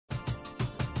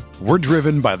We're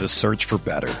driven by the search for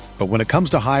better. But when it comes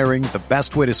to hiring, the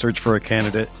best way to search for a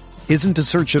candidate isn't to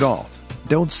search at all.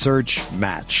 Don't search,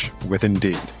 match with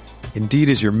Indeed. Indeed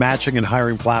is your matching and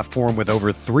hiring platform with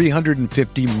over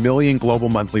 350 million global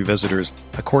monthly visitors,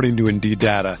 according to Indeed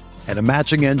data, and a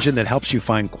matching engine that helps you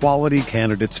find quality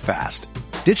candidates fast.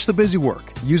 Ditch the busy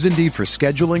work. Use Indeed for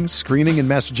scheduling, screening, and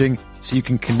messaging so you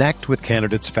can connect with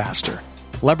candidates faster.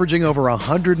 Leveraging over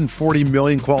 140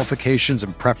 million qualifications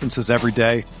and preferences every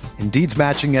day, Indeed's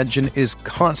matching engine is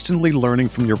constantly learning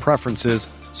from your preferences,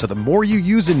 so the more you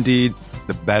use Indeed,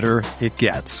 the better it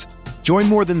gets. Join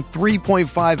more than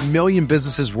 3.5 million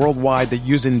businesses worldwide that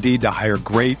use Indeed to hire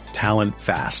great talent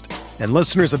fast. And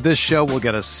listeners of this show will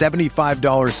get a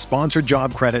 $75 sponsored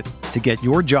job credit to get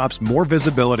your jobs more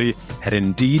visibility at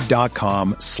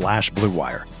Indeed.com/Blue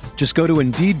Wire. Just go to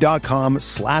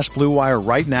Indeed.com/Blue Wire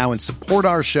right now and support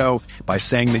our show by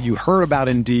saying that you heard about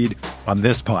Indeed on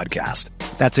this podcast.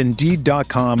 That's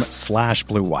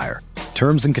Indeed.com/Blue Wire.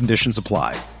 Terms and conditions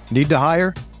apply. Need to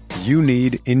hire? You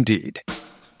need Indeed.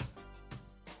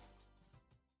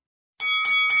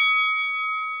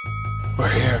 We're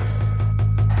here.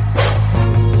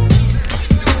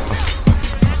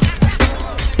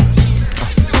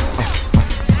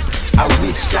 I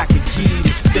wish I could give you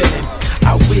this feeling.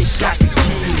 I wish I could give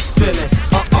you this feeling.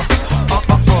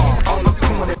 On the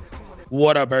corner.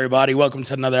 What up, everybody? Welcome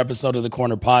to another episode of the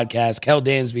Corner Podcast. Kel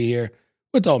Dansby here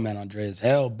with old man Andreas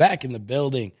Hell back in the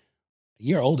building. A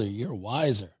year older, a year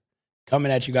wiser.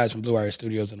 Coming at you guys from Blue Wire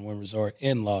Studios in the Wynn Resort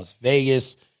in Las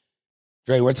Vegas.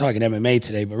 Dre, we're talking MMA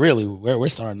today, but really, we're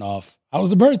starting off. How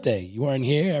was the birthday? You weren't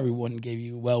here. Everyone gave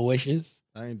you well wishes.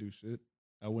 I ain't do shit.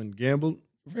 I went and gambled.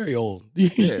 You're very old.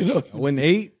 Yeah, I went and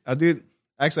ate. I did.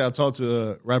 Actually, I talked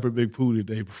to rapper Big Pooh the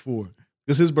day before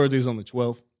because his birthday's on the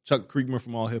 12th. Chuck Creekman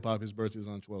from All Hip Hop, his birthday's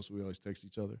on the 12th, so we always text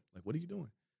each other. Like, what are you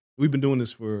doing? We've been doing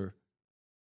this for,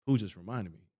 who just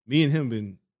reminded me? Me and him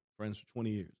been friends for 20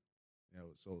 years.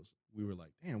 So we were like,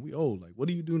 damn, we old. Like, what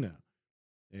do you do now?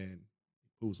 And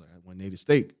Pooh was like, I went and ate a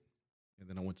steak, and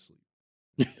then I went to sleep.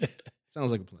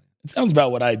 Sounds like a plan. It sounds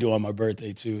about what I do on my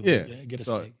birthday, too. Yeah. Like, get a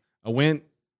So steak. I went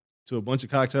to a bunch of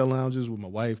cocktail lounges with my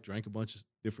wife, drank a bunch of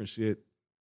different shit,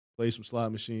 played some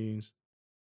slot machines,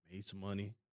 made some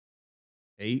money,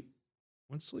 ate,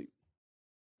 went to sleep.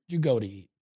 Where'd you go to eat?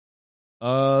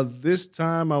 This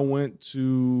time I went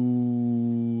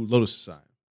to Lotus Society.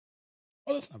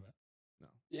 Oh, that's not bad. No.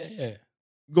 Yeah.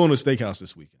 Going to a steakhouse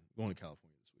this weekend. Going to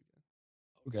California this weekend.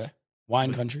 Okay.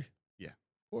 Wine country? Yeah,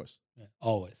 of course. Yeah,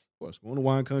 always. Of course. Going to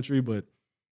wine country, but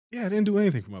yeah, I didn't do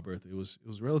anything for my birthday. It was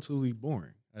relatively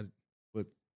boring. But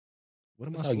what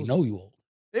am That's I how you supposed know to? you old.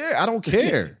 Yeah, I don't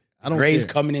care. I don't Gray's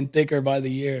care. coming in thicker by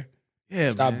the year. Yeah,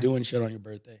 Stop man. doing shit on your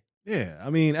birthday. Yeah, I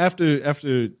mean,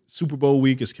 after Super Bowl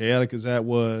week, as chaotic as that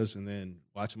was, and then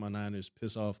watching my Niners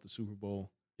piss off the Super Bowl.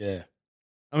 Yeah.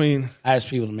 I mean, I asked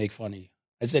people to make fun of you.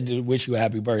 I said to wish you a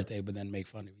happy birthday, but then make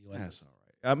fun of you. that's all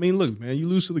right. I mean, look, man, you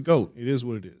lose to the GOAT. It is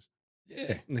what it is.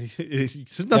 Yeah.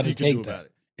 There's nothing you can take do that. about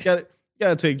it. You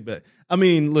gotta take that. I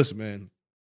mean, listen, man.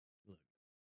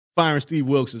 Firing Steve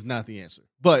Wilkes is not the answer,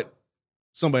 but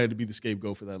somebody had to be the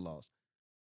scapegoat for that loss.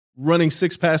 Running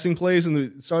 6 passing plays in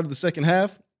the start of the second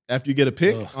half after you get a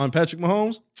pick on Patrick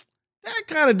Mahomes, that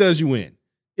kind of does you in.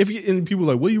 And people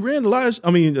are like, well, you ran a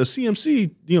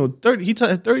CMC, 30. He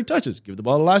had 30 touches. Give the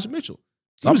ball to Elijah Mitchell.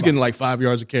 He was getting like 5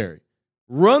 yards a carry.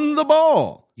 Run the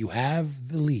ball. You have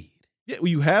the lead. Yeah, well,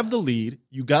 you have the lead.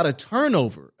 You got a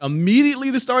turnover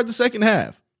immediately to start the second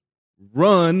half.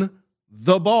 Run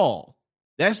the ball.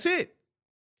 That's it.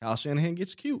 Kyle Shanahan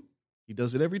gets cute. He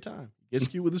does it every time. He gets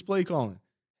cute with his play calling.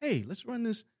 Hey, let's run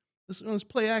this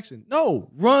play action.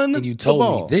 No, run And you the told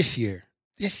ball. me this year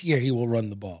he will run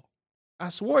the ball. I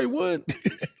swore he would.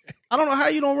 I don't know how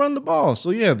you don't run the ball. So,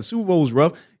 yeah, the Super Bowl was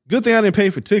rough. Good thing I didn't pay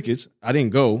for tickets. I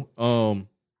didn't go.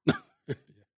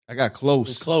 I got close.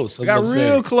 It was close. I got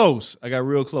real close.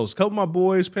 A couple of my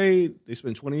boys paid. They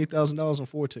spent $28,000 on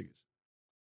 4 tickets.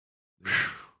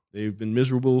 They've been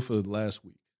miserable for the last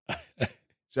week.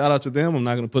 Shout out to them. I'm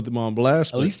not going to put them on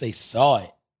blast. At least they saw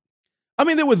it. I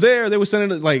mean, they were there. They were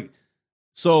sending it like.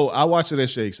 So I watched it at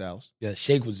Shake's house. Yeah,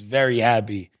 Shake was very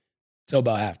happy till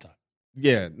about halftime.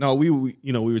 Yeah, no, we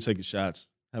were taking shots,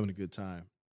 having a good time.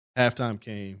 Halftime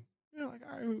came. Like,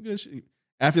 all right, we're good. Shit.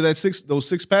 After those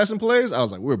 6 passing plays, I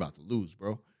was like, we're about to lose,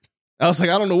 bro. I was like,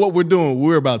 I don't know what we're doing.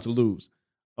 We're about to lose.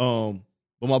 But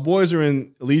my boys are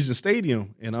in Allegiant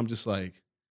Stadium, and I'm just like,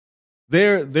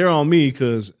 they're on me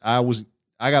because I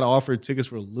got offered tickets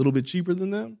for a little bit cheaper than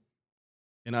them,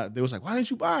 and they was like, why didn't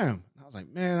you buy them? And I was like,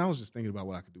 man, I was just thinking about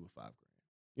what I could do with $5,000.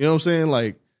 You know what I'm saying?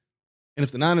 Like, and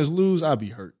if the Niners lose, I'll be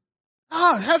hurt.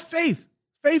 Have faith.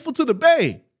 Faithful to the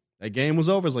Bay. That game was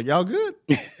over. It's like, y'all good?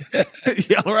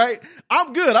 Y'all right?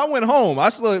 I'm good. I went home. I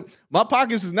slept. My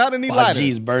pockets is not any lighter.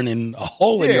 G's burning a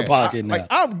hole in your pocket now. Like,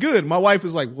 I'm good. My wife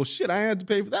is like, well, shit, I had to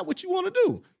pay for that. What you want to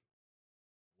do?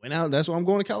 Went out. That's why I'm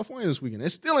going to California this weekend. It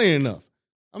still ain't enough.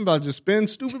 I'm about to just spend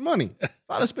stupid money. If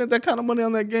I'd have spent that kind of money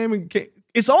on that game,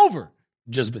 it's over.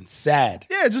 Just been sad.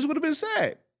 Yeah, it just would have been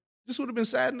sad. Just would have been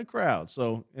sad in the crowd.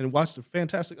 So, and watched the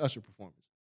fantastic Usher performance.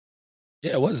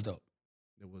 Yeah, it was dope.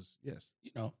 It was, yes.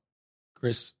 You know,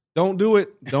 Chris. Don't do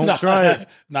it. Don't try it.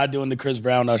 Not doing the Chris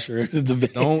Brown Usher.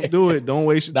 Don't do it. Don't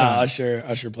waste your time.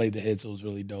 Usher played the hits. It was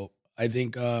really dope. I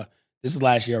think this is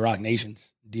last year Rock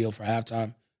Nation's deal for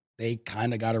halftime. They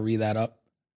kind of got to read that up.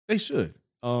 They should.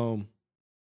 Know.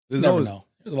 There's a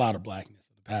lot of blackness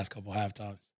in the past couple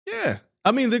halftimes. Yeah.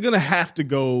 I mean, they're going to have to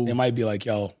go. They might be like,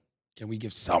 yo, can we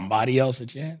give somebody else a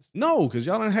chance? No, because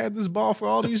y'all done had this ball for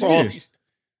all these years.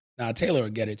 Nah, Taylor will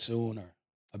get it soon, or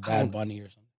a Bad Bunny or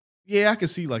something. Yeah, I could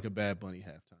see like a Bad Bunny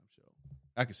halftime show.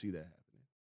 I could see that happening.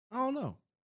 I don't know.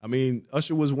 I mean,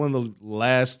 Usher was one of the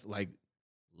last like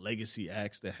legacy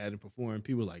acts that hadn't performed.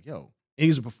 People were like, yo, and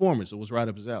he's a performer, so it was right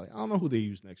up his alley. I don't know who they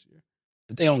use next year.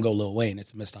 If they don't go Lil Wayne,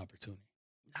 it's a missed opportunity.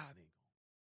 Nah,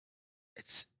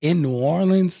 it's in New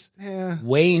Orleans. Yeah.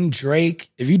 Wayne,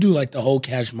 Drake. If you do like the whole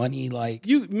Cash Money, like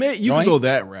you can go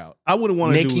that route. I wouldn't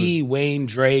want to do Nicki, Wayne,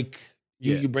 Drake.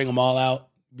 You bring them all out.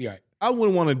 Be all right. I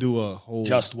wouldn't want to do a whole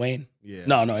just Wayne. Yeah.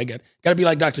 No, it got to be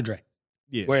like Dr. Dre.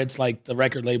 Yeah. Where it's like the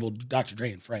record label Dr.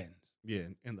 Dre and Friends. Yeah,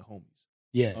 and the homies.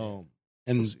 Yeah.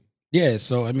 And we'll see. Yeah,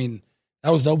 so I mean,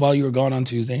 that was dope while you were gone on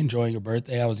Tuesday, enjoying your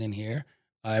birthday. I was in here.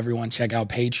 Everyone check out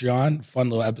Patreon.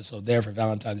 Fun little episode there for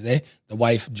Valentine's Day. The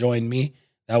wife joined me.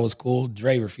 That was cool.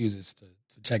 Dre refuses to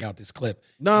check out this clip.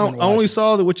 No, I only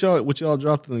saw that what y'all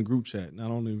dropped in the group chat, and I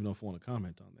don't even know if I want to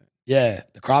comment on that. Yeah,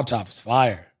 the crop top is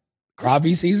fire.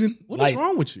 Crappie season? What is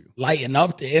wrong with you? Lighting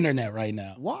up the internet right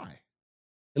now. Why?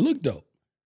 It looked dope.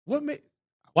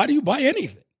 Why do you buy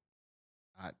anything?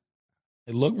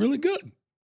 It looked really good. I'm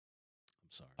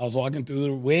sorry. I was walking through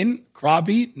the wind,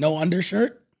 crappie, no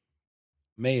undershirt.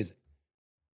 Amazing.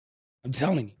 I'm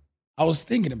telling you. I was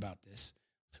thinking about this.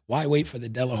 Why wait for the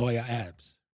De La Hoya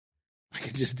abs? I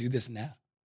could just do this now.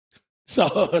 So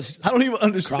I don't even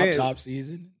understand. Crop top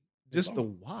season. Just the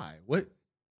why. What?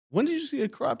 When did you see a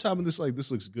crop top and this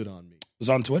looks good on me? It was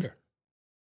on Twitter.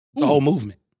 It's a whole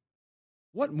movement.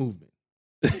 What movement?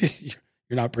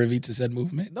 You're not privy to said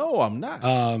movement? No, I'm not.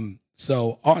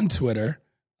 So on Twitter,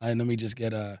 and let me just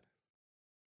get I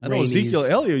know Ezekiel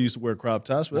Elliott used to wear crop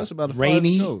tops, but that's about a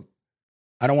Rainy. code.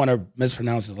 I don't want to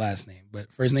mispronounce his last name,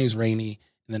 but first name's Rainy,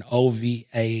 and then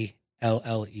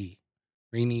Ovalle.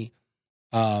 Rainy.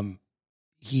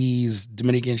 He's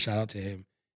Dominican. Shout out to him,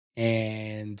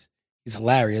 and he's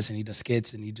hilarious, and he does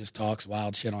skits, and he just talks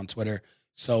wild shit on Twitter.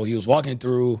 So he was walking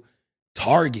through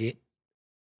Target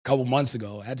a couple months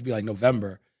ago. It had to be like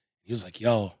November. He was like,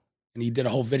 yo, and he did a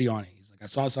whole video on it. He's like, I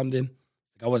saw something.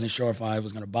 Like, I wasn't sure if I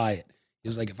was going to buy it. He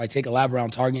was like, if I take a lap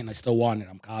around Target and I still want it,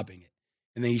 I'm copying it.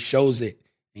 And then he shows it,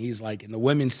 and he's like, in the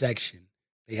women's section,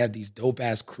 they have these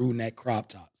dope-ass crew neck crop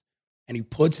tops. And he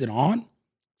puts it on.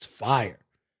 It's fire.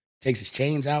 Takes his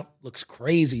chains out. Looks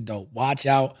crazy dope. Watch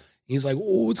out. He's like,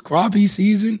 oh, it's crappie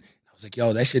season. I was like,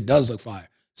 yo, that shit does look fire.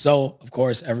 So, of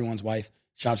course, everyone's wife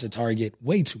shops at Target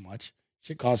way too much.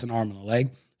 Shit costs an arm and a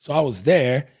leg. So I was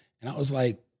there, and I was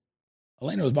like,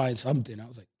 Elena was buying something. I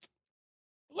was like,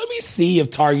 let me see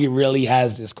if Target really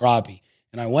has this crappie.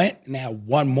 And I went, and they had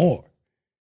one more.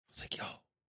 I was like, yo,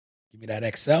 give me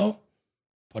that XL.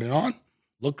 Put it on.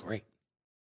 Looked great.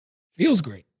 Feels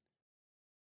great.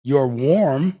 You're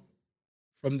warm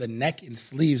from the neck and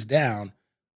sleeves down,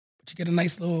 but you get a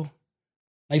nice little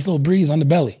breeze on the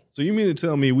belly. So you mean to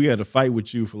tell me we had to fight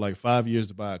with you for like 5 years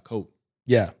to buy a coat?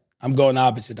 Yeah, I'm going the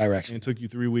opposite direction. And it took you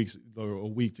 3 weeks or a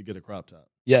week to get a crop top.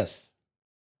 Yes.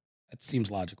 That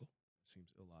seems logical. It seems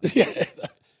illogical. Yeah.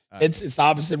 It's the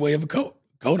opposite way of a coat.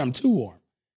 Coat, I'm too warm.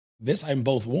 This, I'm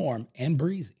both warm and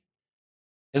breezy.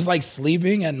 It's like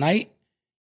sleeping at night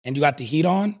and you got the heat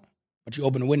on, but you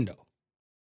open the window.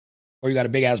 Or you got a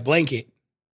big-ass blanket,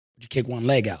 but you kick one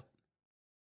leg out.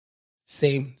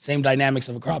 Same dynamics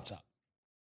of a crop top.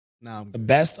 The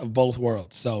best of both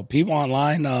worlds. So people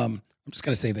online, I'm just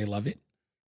going to say they love it.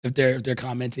 If they're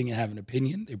commenting and have an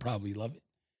opinion, they probably love it.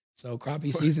 So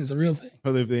crappie season is a real thing.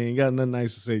 But if they ain't got nothing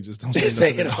nice to say, just don't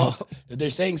say it all. If they're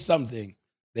saying something,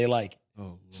 they like it.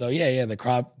 Oh, so yeah, the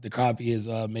crappie is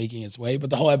making its way.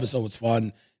 But the whole episode was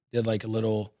fun. Did like a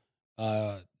little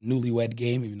newlywed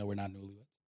game, even though we're not newlywed.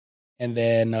 And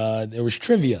then there was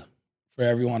trivia for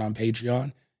everyone on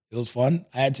Patreon. It was fun.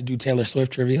 I had to do Taylor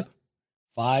Swift trivia,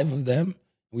 5 of them.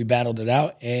 We battled it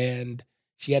out, and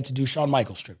she had to do Shawn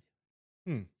Michaels trivia.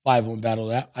 5 of them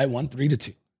battled it out. I won 3-2.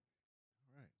 Right.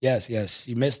 Yes.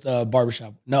 She missed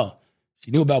Barbershop. No,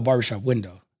 she knew about Barbershop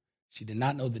Window. She did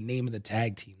not know the name of the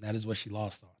tag team. That is what she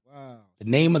lost on. Wow. The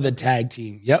name of the tag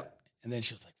team. Yep. And then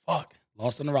she was like, fuck,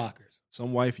 lost on the Rockers.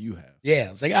 Some wife you have. Yeah.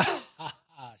 I was like,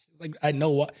 She was like, I know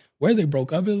what where they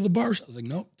broke up. It was the barbershop. I was like,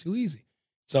 nope, too easy.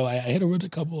 So I hit her with a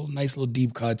couple nice little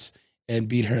deep cuts and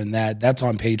beat her in that. That's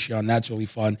on Patreon. That's really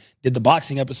fun. Did the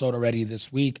boxing episode already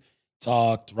this week.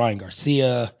 Talked Ryan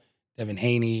Garcia, Devin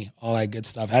Haney, all that good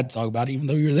stuff. Had to talk about it even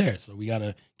though you were there. So we got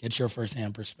to get your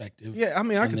firsthand perspective. Yeah, I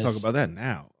mean, I can talk about that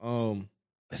now.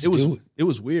 It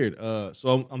was weird.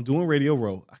 So I'm doing Radio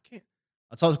Row.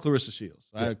 I talked to Clarissa Shields.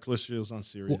 I had Clarissa Shields on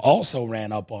Sirius. Who also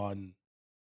ran up on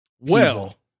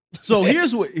Well, so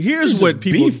here's what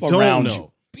people don't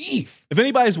know. Beef. If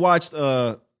anybody's watched,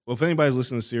 if anybody's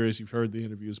listening to Sirius, you've heard the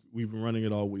interviews. We've been running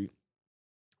it all week.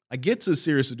 I get to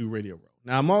Sirius to do Radio Row.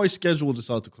 Now, I'm always scheduled to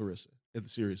talk to Clarissa at the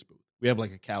Sirius booth. We have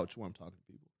like a couch where I'm talking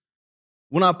to people.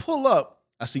 When I pull up,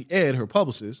 I see Ed, her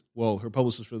publicist for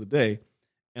the day,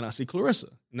 and I see Clarissa.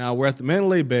 Now, we're at the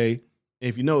Mandalay Bay, and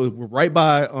if you know, we're right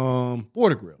by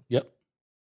Border Grill. Yep.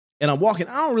 And I'm walking.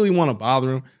 I don't really want to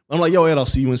bother him. I'm like, yo, Ed, I'll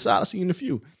see you inside. I'll see you in a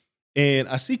few. And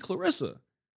I see Clarissa.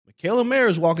 Michaela Mayer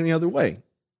is walking the other way.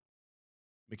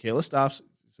 Michaela stops,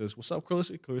 says, what's up,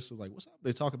 Clarissa? Clarissa's like, what's up?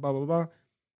 They talk blah, blah, blah.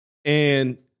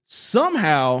 And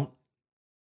somehow,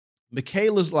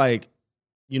 Michaela's like,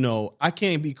 I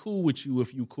can't be cool with you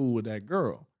if you cool with that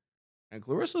girl. And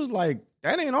Clarissa's like,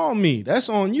 that ain't on me. That's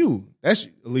on you. That's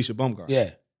Alicia Bumgarner.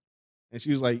 Yeah. And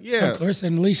she was like, yeah. No, Clarissa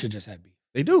and Alicia just had beef.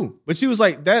 They do. But she was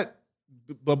like, that,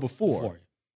 but before.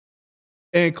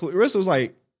 And Clarissa was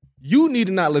like, you need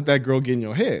to not let that girl get in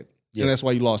your head. Yeah. And that's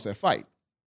why you lost that fight.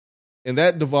 And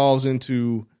that devolves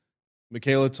into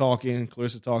Michaela talking,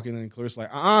 Clarissa talking, and Clarissa's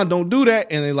like, don't do that.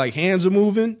 And then like hands are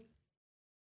moving.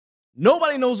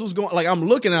 Nobody knows what's going on. Like I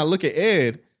look at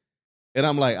Ed, and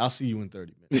I'm like, I'll see you in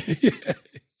 30 minutes.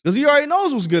 Because he already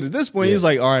knows what's good at this point. Yeah. He's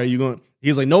like, all right,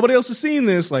 he's like, nobody else has seen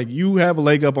this. Like, you have a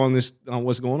leg up on this, on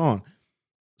what's going on.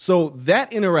 So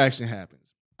that interaction happens.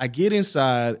 I get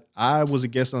inside. I was a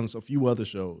guest on a few other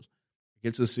shows. I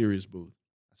get to the Sirius booth.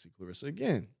 I see Clarissa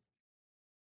again.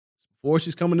 Before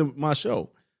she's coming to my show,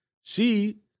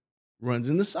 she runs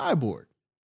into Cyborg.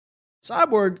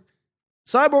 Cyborg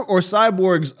or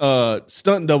Cyborg's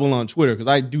stunt double on Twitter, because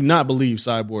I do not believe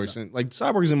Cyborg sent, like,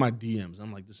 Cyborg's in my DMs.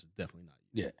 I'm like, this is definitely not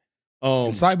you. Yeah.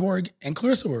 And Cyborg and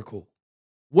Clarissa were cool.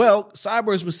 Well,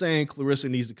 Cyborg's been saying Clarissa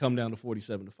needs to come down to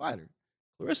 47 to fight her.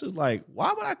 Clarissa's like,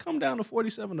 why would I come down to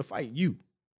 47 to fight you?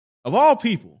 Of all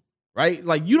people, right?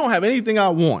 Like, you don't have anything I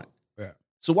want. Yeah.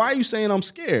 So why are you saying I'm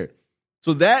scared?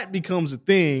 So that becomes a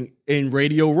thing in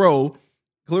Radio Row.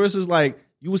 Clarissa's like,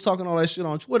 you was talking all that shit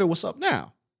on Twitter. What's up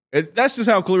now? That's just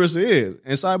how Clarissa is.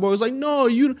 And Cyborg was like, no,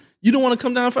 you don't want to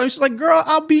come down and fight me. She's like, girl,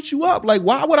 I'll beat you up. Like,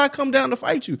 why would I come down to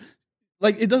fight you?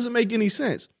 Like, it doesn't make any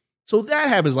sense. So that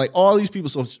happens. Like, all these people.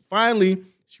 So finally,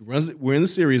 she runs it. We're in the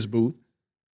Sirius booth.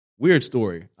 Weird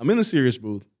story. I'm in the Sirius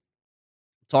booth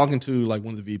talking to like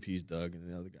one of the VPs, Doug, and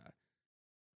the other guy.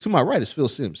 To my right is Phil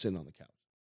Simms sitting on the couch.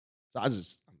 So I'm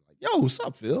like, yo, what's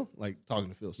up, Phil? Like, talking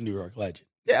to Phil Simms. New York legend.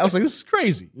 Yeah, I was like, this is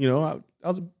crazy. I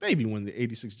was a baby when the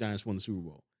 86 Giants won the Super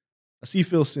Bowl. I see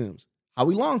Phil Simms.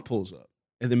 Howie Long pulls up.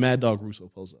 And then Mad Dog Russo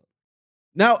pulls up.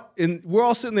 Now, and we're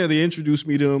all sitting there. They introduced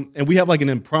me to him. And we have like an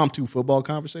impromptu football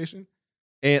conversation.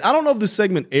 And I don't know if this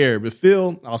segment aired, but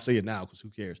Phil, I'll say it now because who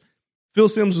cares? Phil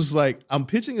Simms was like, I'm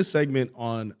pitching a segment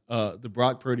on the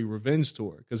Brock Purdy Revenge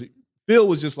Tour. Because Phil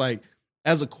was just like,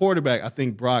 as a quarterback, I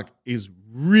think Brock is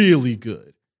really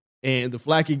good. And the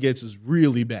flack he gets is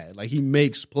really bad. Like, he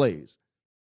makes plays.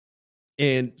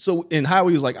 And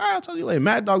Howie was like, all right, I'll tell you later.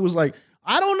 Mad Dog was like,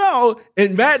 I don't know.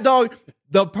 And Mad Dog,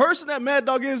 the person that Mad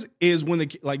Dog is when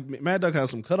Mad Dog has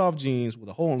some cut off jeans with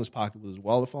a hole in his pocket with his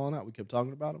wallet falling out. We kept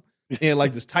talking about him. And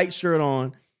like this tight shirt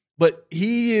on. But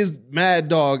he is Mad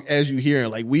Dog as you hear him.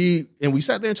 Like, we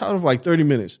sat there and talked for like 30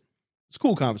 minutes. It's a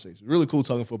cool conversation. Really cool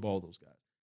talking football with those guys.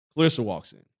 Clarissa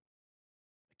walks in.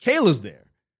 Kayla's there.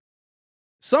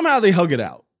 Somehow they hug it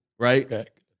out, right? Okay.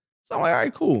 So I'm like, all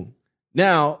right, cool.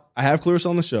 Now, I have Clarissa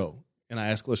on the show, and I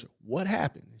ask Clarissa, what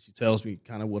happened? And she tells me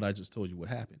kind of what I just told you what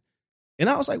happened. And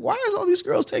I was like, why is all these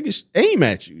girls taking aim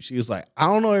at you? She was like, I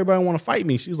don't know, everybody want to fight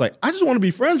me. She was like, I just want to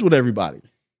be friends with everybody.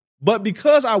 But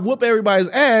because I whoop everybody's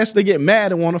ass, they get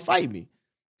mad and want to fight me.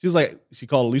 She was like, she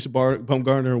called Alicia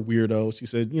Bumgarner a weirdo. She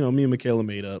said, me and Michaela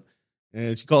made up.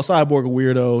 And she called Cyborg a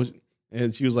weirdo.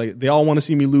 And she was like, they all want to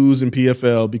see me lose in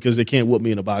PFL because they can't whoop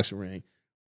me in a boxing ring.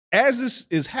 As this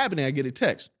is happening, I get a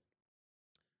text.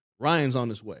 Ryan's on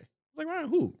his way. I'm Like, Ryan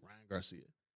who? Ryan Garcia.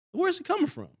 Where's he coming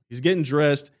from? He's getting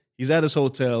dressed. He's at his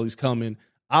hotel. He's coming.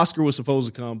 Oscar was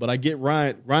supposed to come, but I get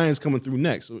Ryan's coming through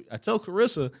next. So I tell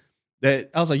Carissa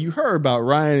that I was like, you heard about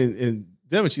Ryan and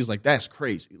Devin. She's like, that's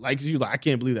crazy. Like, she was like, I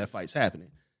can't believe that fight's happening.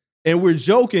 And we're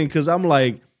joking because I'm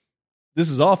like, this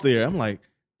is off there. I'm like,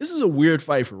 this is a weird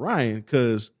fight for Ryan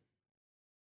because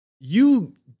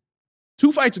 2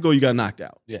 fights ago, you got knocked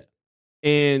out. Yeah.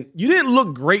 And you didn't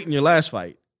look great in your last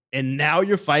fight. And now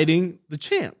you're fighting the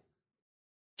champ.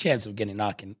 Chance of getting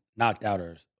knocked out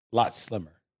are a lot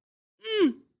slimmer.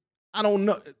 I don't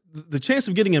know. The chance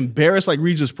of getting embarrassed like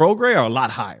Regis Prograis are a lot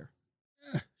higher.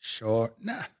 Sure.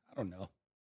 Nah, I don't know.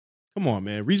 Come on,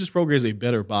 man. Regis Prograis is a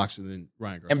better boxer than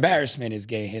Ryan Garcia. Embarrassment is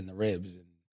getting hit in the ribs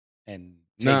and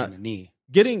taking a knee.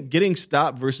 Getting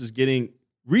stopped versus getting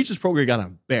Regis Prograis got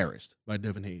embarrassed by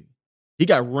Devin Haney. He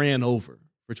got ran over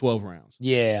for 12 rounds.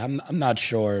 Yeah, I'm not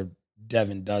sure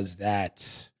Devin does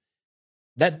that.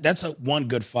 That's one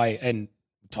good fight, and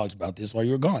we talked about this while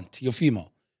you were gone. Teofimo.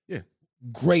 Yeah.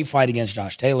 Great fight against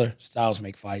Josh Taylor. Styles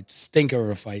make fights. Stinker of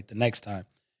a fight the next time.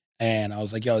 And I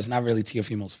was like, yo, it's not really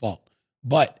Teofimo's fault.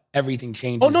 But everything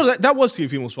changes. Oh, no, that was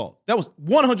Teofimo's fault. That was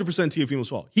 100% Teofimo's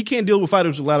fault. He can't deal with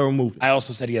fighters with lateral movement. I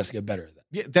also said he has to get better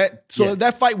at that. Yeah,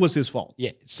 that fight was his fault.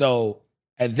 Yeah. So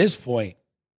at this point,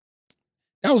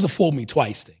 that was a fool me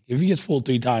twice thing. If he gets fooled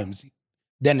 3 times,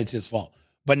 then it's his fault.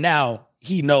 But now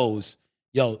he knows,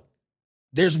 yo,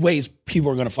 there's ways people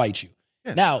are going to fight you.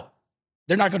 Yeah. Now,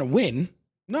 they're not going to win.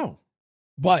 No.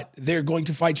 But they're going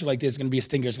to fight you like this. It's going to be a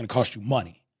stinker. It's going to cost you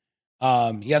money.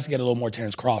 He has to get a little more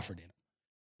Terrence Crawford in him,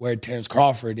 where Terrence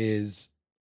Crawford is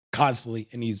constantly,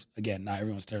 and he's, again, not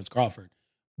everyone's Terrence Crawford,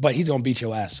 but he's going to beat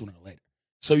your ass sooner or later.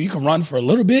 So you can run for a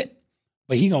little bit,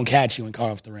 but he's going to catch you and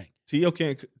cut off the ring.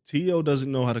 T.O.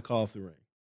 doesn't know how to call off the ring.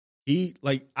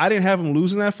 I didn't have him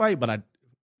losing that fight, but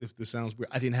if this sounds weird,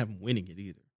 I didn't have him winning it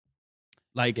either.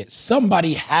 Like,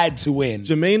 somebody had to win.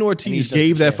 Jermaine Ortiz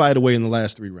gave that fight away in the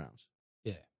last 3 rounds.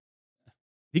 Yeah.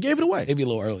 He gave it away. Maybe a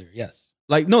little earlier, yes.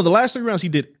 Like, no, the last 3 rounds, he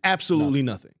did absolutely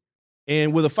nothing.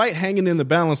 And with a fight hanging in the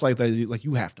balance like that,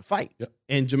 you have to fight. Yep.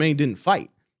 And Jermaine didn't fight.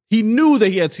 He knew that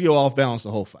he had T.O. off balance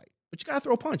the whole fight. But you got to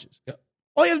throw punches. Yep.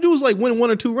 All you had to do was win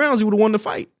 1 or 2 rounds. He would have won the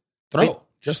fight. Throw.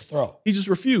 Just throw. He just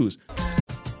refused.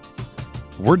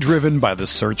 We're driven by the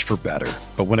search for better.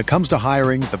 But when it comes to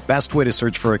hiring, the best way to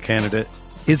search for a candidate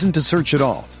isn't to search at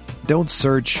all. Don't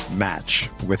search, match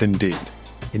with Indeed.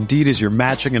 Indeed is your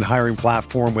matching and hiring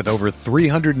platform with over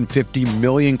 350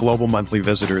 million global monthly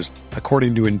visitors,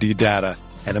 according to Indeed data,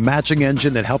 and a matching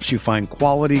engine that helps you find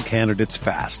quality candidates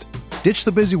fast. Ditch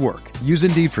the busy work. Use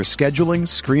Indeed for scheduling,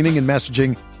 screening, and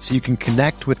messaging so you can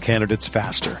connect with candidates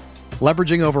faster.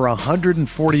 Leveraging over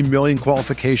 140 million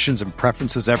qualifications and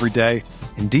preferences every day,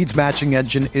 Indeed's matching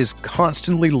engine is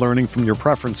constantly learning from your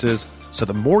preferences, so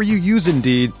the more you use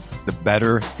Indeed, the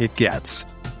better it gets.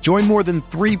 Join more than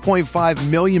 3.5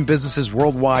 million businesses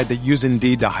worldwide that use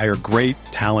Indeed to hire great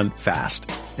talent fast.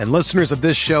 And listeners of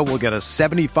this show will get a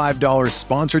 $75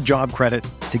 sponsored job credit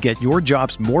to get your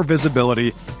jobs more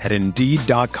visibility at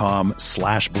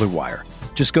Indeed.com/Blue Wire.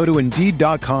 Just go to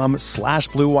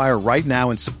Indeed.com/Blue Wire right now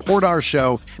and support our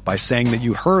show by saying that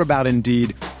you heard about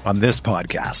Indeed on this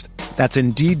podcast. That's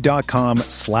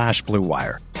Indeed.com/Blue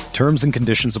Wire. Terms and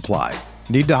conditions apply.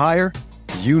 Need to hire?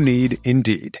 You need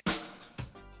Indeed.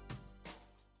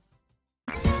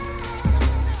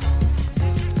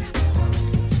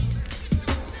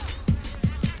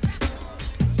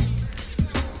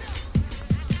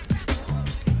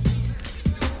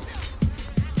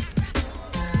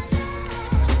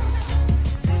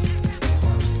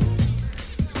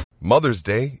 Mother's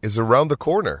Day is around the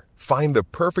corner. Find the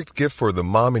perfect gift for the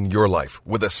mom in your life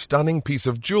with a stunning piece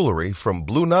of jewelry from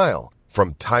Blue Nile.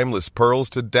 From timeless pearls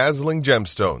to dazzling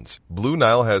gemstones, Blue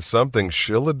Nile has something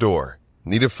she'll adore.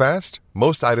 Need it fast?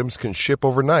 Most items can ship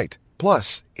overnight.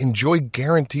 Plus, enjoy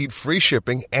guaranteed free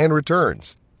shipping and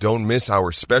returns. Don't miss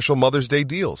our special Mother's Day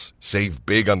deals. Save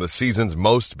big on the season's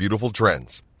most beautiful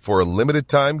trends. For a limited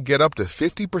time, get up to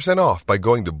 50% off by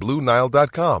going to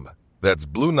BlueNile.com. That's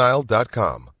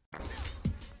BlueNile.com.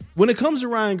 When it comes to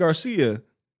Ryan Garcia,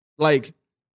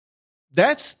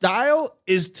 that style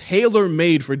is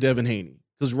tailor-made for Devin Haney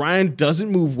because Ryan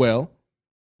doesn't move well.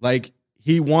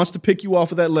 He wants to pick you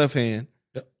off with that left hand.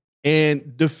 Yep.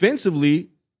 And defensively,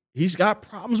 he's got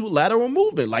problems with lateral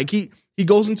movement. He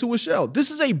goes into a shell.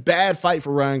 This is a bad fight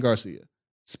for Ryan Garcia.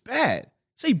 It's bad.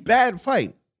 It's a bad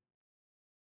fight.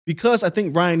 Because I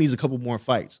think Ryan needs a couple more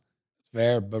fights.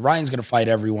 Fair, but Ryan's going to fight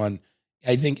everyone.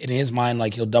 I think in his mind,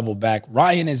 he'll double back.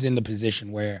 Ryan is in the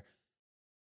position where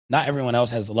not everyone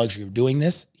else has the luxury of doing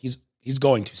this. He's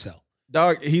going to sell.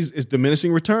 Dog, it's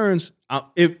diminishing returns.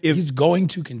 If he's going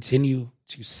to continue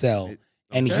to sell,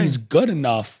 and okay. he's good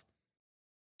enough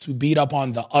to beat up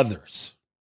on the others.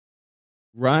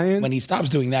 Ryan, when he stops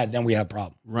doing that, then we have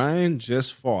problems. Ryan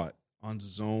just fought on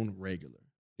DAZN regular.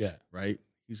 Yeah. Right?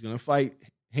 He's going to fight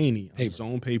Haney on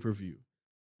DAZN pay-per-view.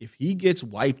 If he gets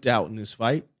wiped out in this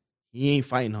fight, he ain't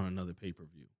fighting on another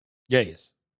pay-per-view. Yeah, he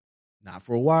is. Not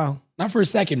for a while. Not for a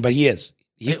second, but he is.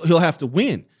 He'll have to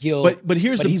win. But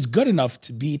he's good enough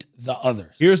to beat the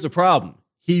others. Here's the problem.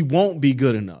 He won't be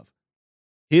good enough.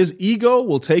 His ego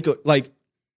will take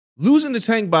losing the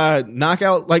Tank by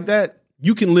knockout like that,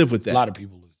 you can live with that. A lot of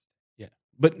people lose. Yeah.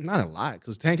 But not a lot,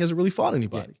 because Tank hasn't really fought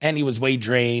anybody. Yeah. And he was weight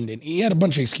drained, and he had a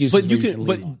bunch of excuses. But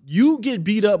you get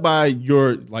beat up by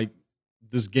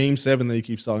this Game 7 that he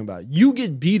keeps talking about. You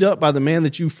get beat up by the man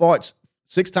that you fought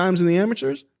 6 times in the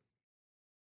amateurs.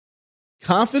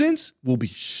 Confidence will be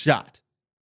shot.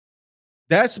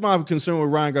 That's my concern with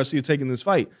Ryan Garcia taking this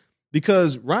fight.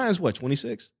 Because Ryan's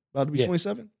 26? About to be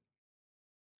 27?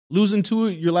 Losing 2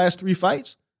 of your last 3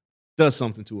 fights does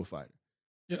something to a fighter.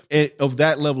 Yeah. And of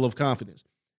that level of confidence.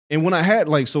 And when I had,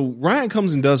 so Ryan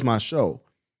comes and does my show.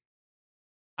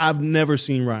 I've never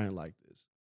seen Ryan like this.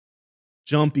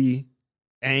 Jumpy,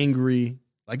 angry,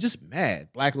 just mad.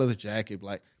 Black leather jacket,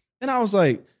 and I was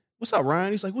like, what's up,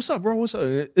 Ryan? He's like, what's up, bro? What's up?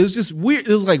 It was just weird.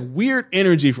 It was weird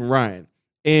energy from Ryan.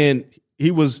 And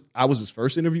I was his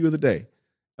first interview of the day.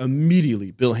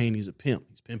 Immediately, Bill Haney's a pimp.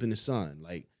 He's pimping his son.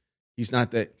 He's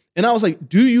not that. And I was like,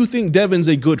 do you think Devin's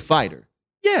a good fighter?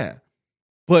 Yeah.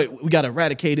 But we got to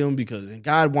eradicate him because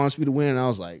God wants me to win. And I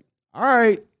was like, all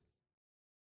right.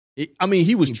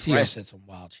 He was trash. Said some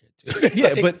wild shit, too.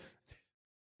 Yeah, but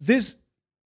this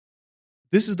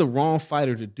is the wrong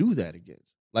fighter to do that against.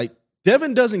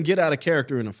 Devin doesn't get out of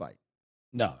character in a fight.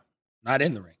 No, not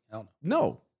in the ring. Hell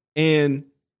no. And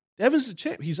Devin's the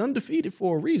champ. He's undefeated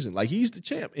for a reason. He's the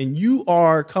champ. And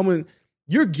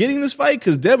you're getting this fight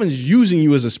because Devin's using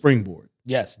you as a springboard.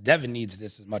 Yes, Devin needs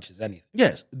this as much as anything.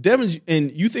 Yes,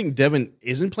 and you think Devin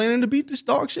isn't planning to beat this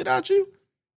dog shit out you?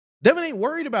 Devin ain't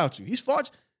worried about you. He's fought.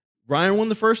 Ryan won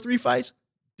the first 3 fights.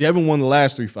 Devin won the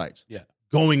last 3 fights. Yeah.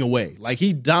 Going away.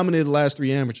 He dominated the last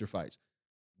 3 amateur fights.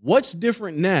 What's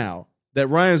different now that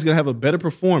Ryan's going to have a better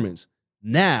performance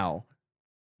now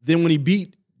than when he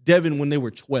beat Devin when they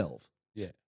were 12?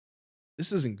 Yeah.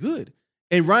 This isn't good.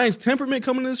 And Ryan's temperament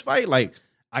coming to this fight,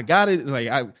 I got it.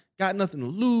 I got nothing to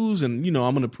lose, and, I'm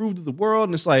going to prove to the world.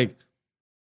 And it's I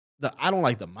don't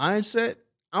like the mindset.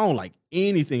 I don't like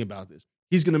anything about this.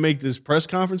 He's going to make this press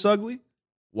conference ugly.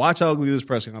 Watch how ugly this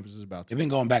press conference is about to be. They've been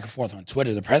going back and forth on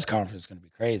Twitter. The press conference is going to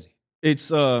be crazy. It's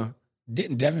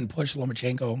Didn't Devin push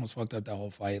Lomachenko? Almost fucked up that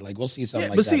whole fight. We'll see something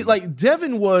like that. But see,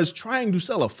 Devin was trying to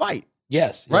sell a fight.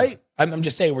 Yes. Right? I'm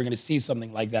just saying we're going to see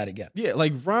something like that again. Yeah,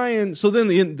 Ryan. So then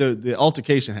the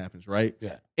altercation happens, right?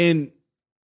 Yeah. And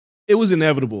it was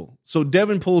inevitable. So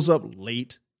Devin pulls up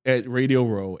late at Radio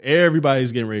Row.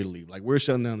 Everybody's getting ready to leave. We're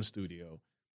shutting down the studio.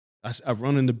 I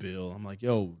run into Bill. I'm like,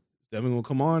 yo, Devin will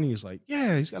come on. He's like,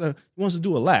 yeah, he wants to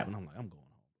do a lap. And I'm like, I'm going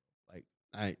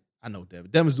home. I know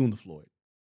Devin. Devin's doing the Floyd.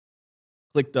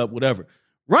 Clicked up, whatever.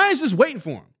 Ryan's just waiting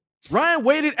for him. Ryan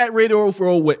waited at Radio Row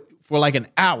for an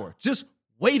hour, just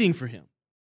waiting for him.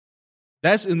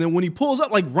 And then when he pulls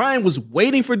up, Ryan was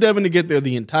waiting for Devin to get there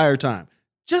the entire time,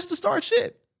 just to start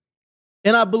shit.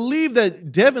 And I believe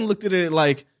that Devin looked at it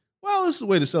well, this is a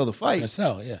way to sell the fight.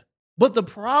 Yeah. But the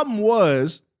problem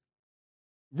was,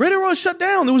 Radio Row shut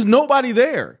down. There was nobody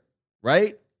there,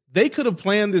 right? They could have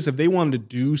planned this if they wanted to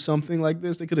do something like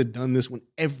this. They could have done this when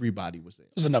everybody was there.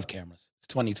 There's enough cameras. It's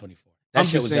 2024. That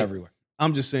shit was everywhere.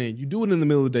 I'm just saying, you do it in the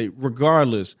middle of the day,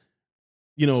 regardless.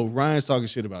 Ryan's talking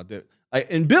shit about that.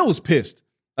 And Bill was pissed.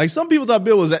 Some people thought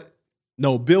Bill was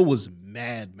Bill was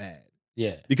mad.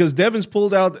 Yeah. Because Ryan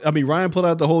pulled out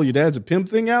the whole your dad's a pimp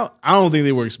thing out. I don't think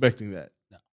they were expecting that.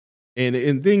 No.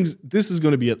 And this is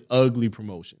going to be an ugly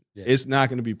promotion. Yeah. It's not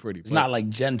going to be pretty. It's not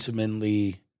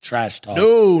gentlemanly trash talk.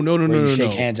 No.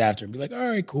 Shake hands after and be like, all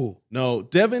right, cool. No,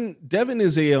 Devin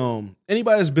is anybody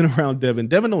that's been around Devin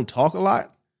don't talk a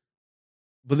lot.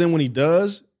 But then when he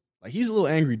does, he's a little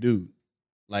angry dude.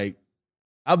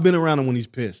 I've been around him when he's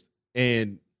pissed.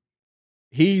 And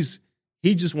he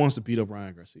just wants to beat up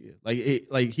Ryan Garcia.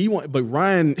 But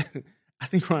Ryan, I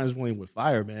think Ryan's playing with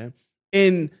fire, man.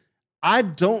 And I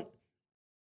don't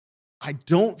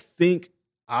think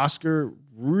Oscar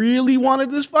really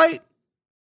wanted this fight.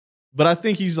 But I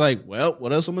think he's well,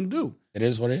 what else I'm going to do? It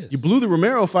is what it is. You blew the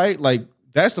Romero fight.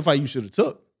 That's the fight you should have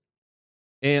took.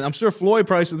 And I'm sure Floyd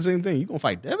probably said the same thing. You going to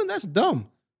fight Devin? That's dumb.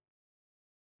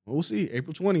 We'll see.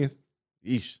 April 20th.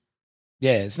 Yeesh.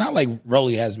 Yeah, it's not like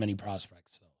Rolly has many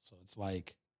prospects, though. So It's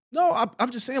like, No,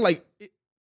 I'm just saying, like,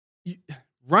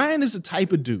 Ryan is the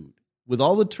type of dude with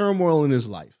all the turmoil in his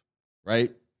life,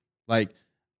 right? Like,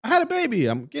 I had a baby.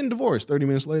 I'm getting divorced 30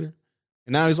 minutes later.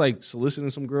 And now he's like soliciting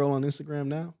some girl on Instagram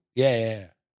now. yeah.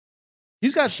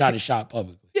 He's got Shot his shot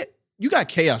publicly. Yeah, you got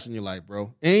chaos in your life,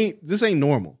 bro. This ain't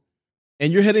normal.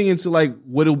 And you're heading into like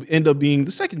what'll end up being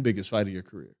the second biggest fight of your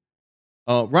career.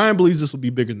 Ryan believes this will be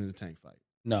bigger than the Tank fight.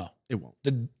 No. It won't.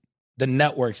 The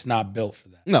network's not built for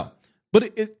that. No.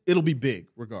 But it'll be big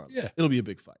regardless. Yeah. It'll be a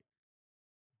big fight.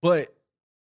 But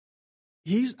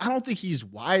I don't think he's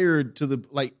wired to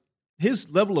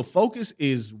his level of focus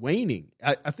is waning.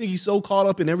 I think he's so caught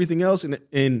up in everything else,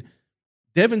 and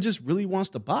Devin just really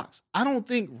wants to box. I don't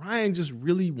think Ryan just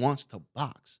really wants to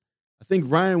box. I think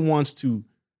Ryan wants to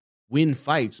win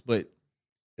fights, but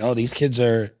these kids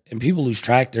and people lose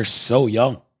track. They're so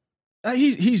young.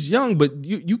 He's young, but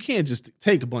you can't just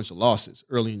take a bunch of losses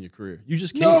early in your career. You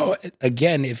just can't. No,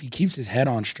 again, if he keeps his head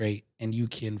on straight and you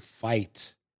can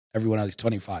fight everyone else, he's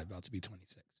 25, about to be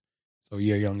 26. So a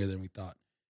year younger than we thought.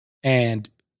 And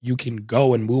you can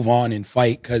go and move on and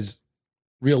fight because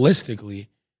realistically,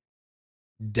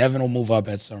 Devin will move up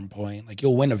at some point. Like,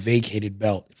 you'll win a vacated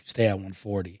belt if you stay at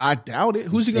 140. I doubt it.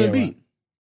 Who's he going to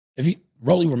beat?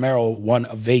 Rolly Romero won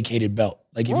a vacated belt.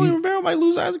 Like, Rolly Romero might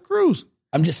lose Isaac Cruz.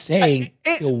 I'm just saying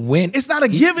he'll win. It's not a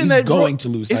given that going to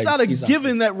lose. It's not a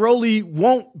given that Rolly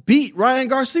won't beat Ryan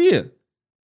Garcia.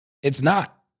 It's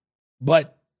not.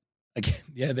 But again,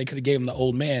 yeah, they could have gave him the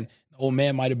old man. The old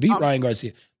man might have beat Ryan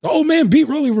Garcia. The old man beat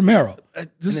Rolly Romero and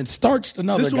then starched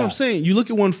another guy. This is what I'm saying. You look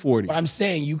at 140. But I'm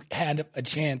saying you had a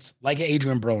chance, like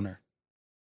Adrian Broner,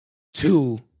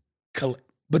 to collect.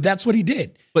 But that's what he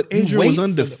did. But Adrian was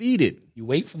undefeated. You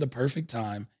wait for the perfect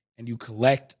time, and you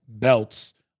collect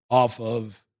belts off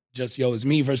of just, it's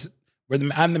me versus,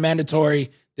 I'm the mandatory,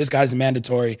 this guy's the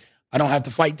mandatory. I don't have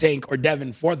to fight Tank or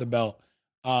Devin for the belt.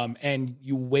 And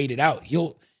you wait it out.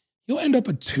 He'll end up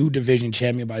a 2-division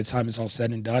champion by the time it's all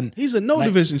said and done. He's a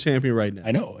no-division champion right now.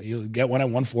 I know. He'll get one at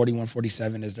 140,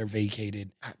 147 as they're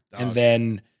vacated. And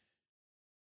then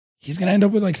he's going to end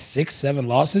up with like 6-7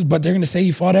 losses, but they're going to say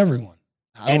he fought everyone.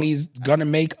 And he's going to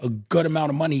make a good amount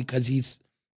of money because he's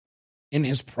in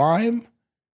his prime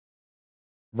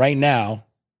right now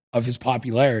of his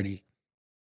popularity.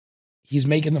 He's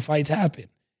making the fights happen.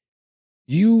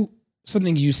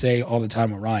 Something you say all the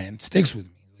time with Ryan sticks with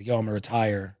me. Like, I'm going to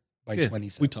retire by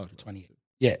 27. We talked 28.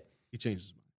 Yeah. He changes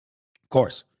his mind. Of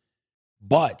course.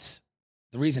 But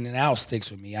the reason it now sticks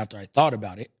with me after I thought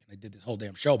about it, and I did this whole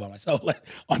damn show by myself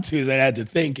on Tuesday, I had to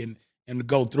think and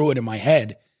go through it in my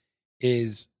head,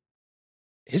 is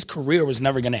his career was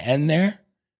never going to end there,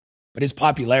 but his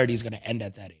popularity is going to end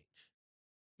at that age.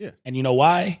 Yeah. And you know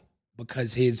why?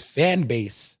 Because his fan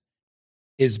base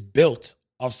is built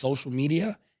off social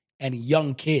media and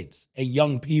young kids and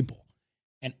young people.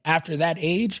 And after that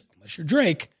age, unless you're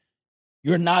Drake,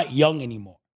 you're not young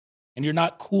anymore and you're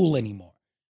not cool anymore.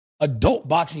 Adult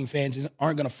boxing fans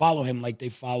aren't going to follow him like they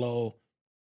follow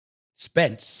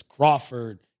Spence,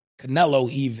 Crawford,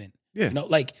 Canelo even. Yeah.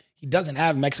 Like, he doesn't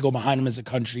have Mexico behind him as a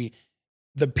country.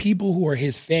 The people who are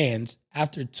his fans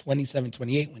after 27,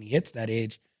 28, when he hits that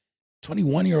age,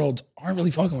 21-year-olds aren't really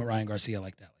fucking with Ryan Garcia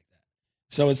like that.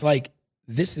 So it's like,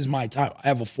 this is my time. I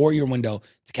have a 4-year window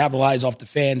to capitalize off the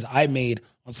fans I made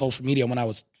on social media when I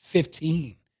was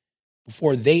 15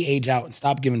 before they age out and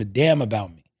stop giving a damn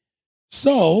about me.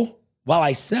 So while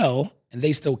I sell and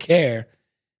they still care,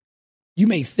 you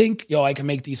may think, I can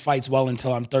make these fights well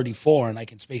until I'm 34 and I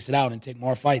can space it out and take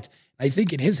more fights. I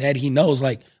think in his head, he knows,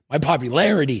 like, my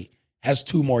popularity has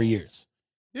 2 more years.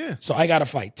 Yeah. So I got to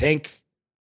fight Tank,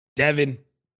 Devin,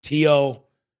 Tio,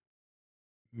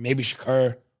 maybe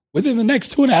Shakur within the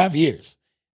next 2.5 years.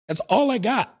 That's all I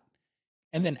got.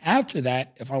 And then after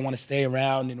that, if I want to stay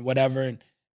around and whatever, and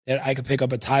then I could pick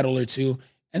up a title or 2.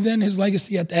 And then his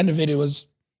legacy at the end of it was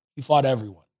he fought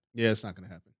everyone. Yeah, it's not going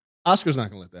to happen. Oscar's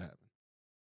not going to let that happen.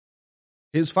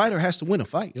 His fighter has to win a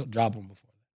fight. He'll drop him before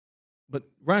that. But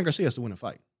Ryan Garcia has to win a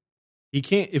fight. He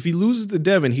can't. If he loses to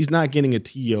Devin, he's not getting a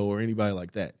TO or anybody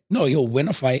like that. No, he'll win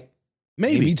a fight.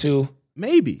 Maybe 2.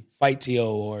 Maybe. Fight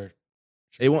Tio or...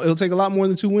 It'll take a lot more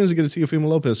than 2 wins to get a Teofimo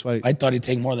Lopez fight. I thought it'd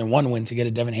take more than 1 win to get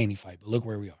a Devin Haney fight, but look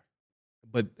where we are.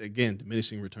 But again,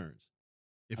 diminishing returns.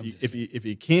 If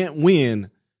you can't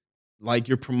win, like,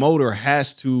 your promoter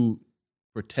has to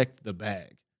protect the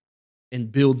bag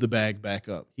and build the bag back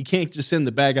up. He can't just send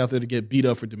the bag out there to get beat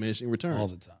up for diminishing returns. All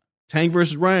the time. Tank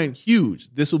versus Ryan, huge.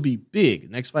 This will be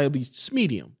big. Next fight will be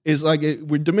medium. It's like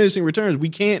we're diminishing returns. We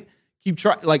can't keep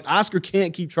trying. Like, Oscar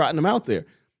can't keep trotting him out there.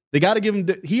 They got to give him.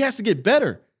 He has to get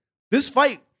better. This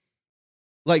fight,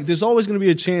 like, there's always going to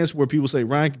be a chance where people say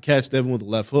Ryan can catch Devin with a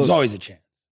left hook. There's always a chance.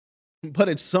 But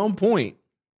at some point,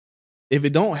 if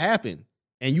it don't happen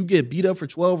and you get beat up for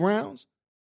 12 rounds,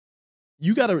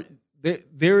 you got to,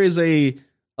 there is a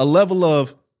level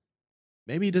of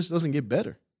maybe this doesn't get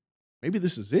better. Maybe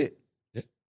this is it. Yeah.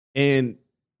 And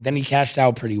then he cashed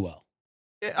out pretty well.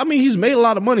 I mean, he's made a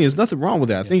lot of money. There's nothing wrong with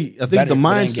that. Yeah. I think the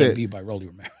mindset. Getting beat by Rolly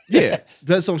Romero. Yeah,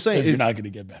 that's what I'm saying. You're not going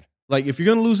to get better. Like, if you're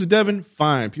going to lose to Devin,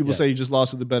 fine. People say you just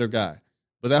lost to the better guy.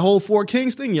 But that whole Four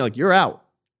Kings thing, you're out.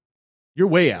 You're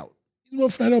way out.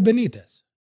 Wilfredo Benitez.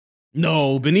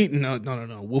 No, Benitez. No.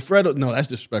 Wilfredo. No, that's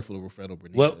disrespectful to Wilfredo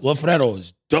Benitez. Wilfredo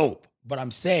is dope. But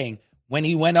I'm saying when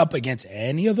he went up against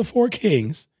any of the Four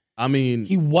Kings, I mean,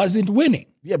 he wasn't winning.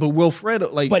 Yeah, but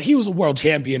Wilfredo, but he was a world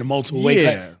champion in multiple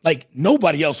ways. Like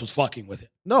nobody else was fucking with him.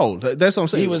 No, that's what I'm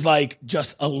saying. He was like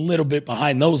just a little bit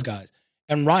behind those guys.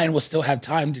 And Ryan will still have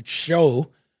time to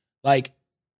show, like,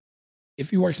 if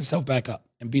he works himself back up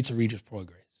and beats a Regis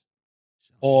Prograis.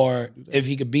 Or if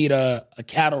he could beat a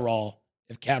Catterall,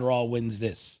 if Catterall wins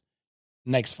this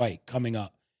next fight coming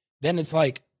up. Then it's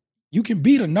like, you can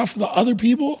beat enough of the other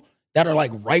people that are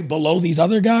like right below these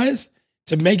other guys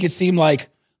to make it seem like,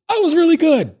 I was really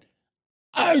good.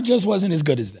 I just wasn't as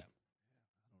good as them.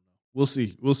 We'll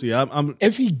see.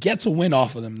 If he gets a win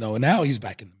off of them, though, now he's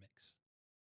back in the mix.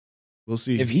 We'll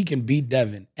see. If he can beat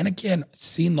Devin. And again,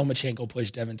 seeing Lomachenko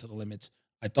push Devin to the limits,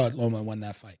 I thought Loma won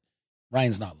that fight.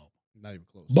 Ryan's not Loma. Not even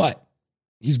close. But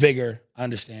he's bigger. I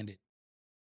understand it.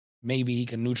 Maybe he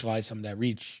can neutralize some of that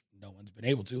reach. No one's been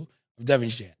able to. Of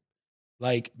Devin's jab.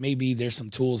 Like, maybe there's some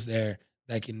tools there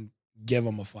that can give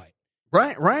him a fight.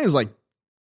 Ryan's like,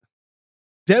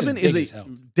 Devin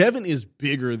is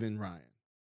bigger than Ryan.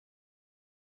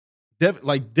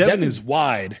 Devin is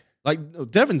wide. Like, no,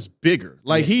 Devin's bigger.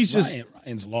 Like, he's just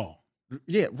Ryan's long.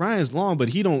 Yeah, Ryan's long, but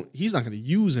he's not going to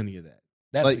use any of that.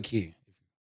 That's like, the key.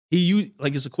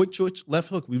 It's a quick twitch left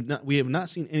hook. We have not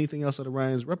seen anything else out of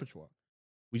Ryan's repertoire.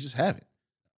 We just haven't.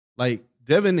 Like,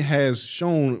 Devin has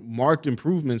shown marked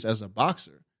improvements as a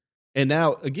boxer. And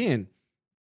now, again,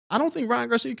 I don't think Ryan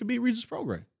Garcia could beat Regis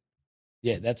Prograis.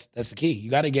 Yeah, that's the key.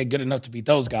 You got to get good enough to beat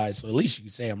those guys. So at least you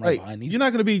can say I'm right behind these. You're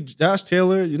not going to be Josh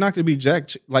Taylor. You're not going to be Jack.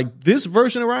 Like, this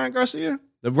version of Ryan Garcia,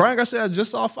 the Ryan Garcia I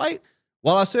just saw fight,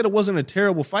 while I said it wasn't a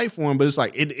terrible fight for him, but it's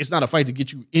like, it's not a fight to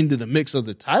get you into the mix of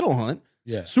the title hunt.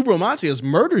 Yeah. Super Matias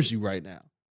murders you right now.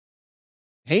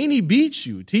 Haney beats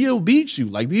you. Tio beats you.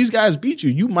 Like, these guys beat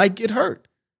you. You might get hurt.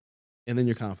 And then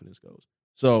your confidence goes.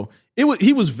 So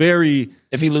he was very...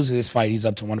 If he loses this fight, he's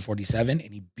up to 147,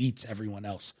 and he beats everyone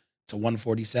else to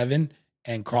 147,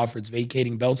 and Crawford's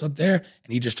vacating belts up there,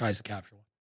 and he just tries to capture one.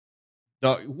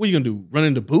 Dog, what are you going to do? Run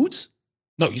into Boots?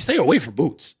 No, you stay away from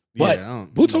Boots.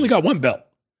 But Boots only got one belt.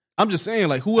 I'm just saying,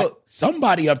 like, who else?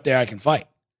 Somebody up there I can fight.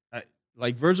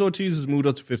 Like, Virgil Ortiz has moved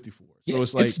up to 54. So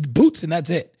it's like... It's Boots, and that's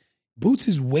it. Boots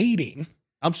is waiting.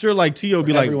 I'm sure, like, Tio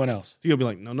be like... everyone else. Tio be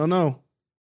like, no.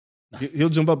 He'll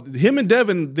jump up. Him and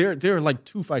Devin, they're like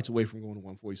 2 fights away from going to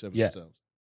 147 themselves.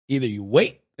 Either you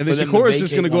wait, and then Shakur is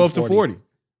just going to go up to 40.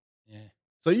 Yeah.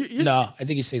 So you're no, I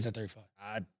think he stays at 35.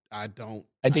 I don't.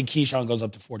 I think Keyshawn goes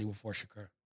up to 40 before Shakur.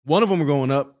 One of them are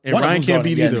going up, and Ryan can't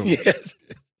beat either of them. Yes.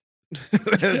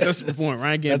 That's the point.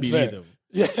 Ryan can't beat either of them.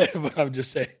 Yeah, but I'm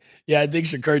just saying. Yeah, I think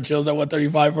Shakur chills at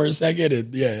 135 for a second,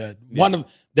 and one of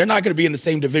they're not going to be in the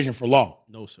same division for long.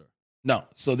 No, sir. No,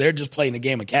 so they're just playing a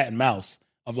game of cat and mouse.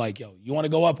 Of like, yo, you want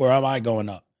to go up or am I going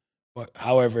up? But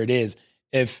however it is,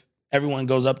 if everyone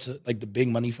goes up to like the big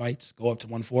money fights, go up to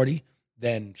 140,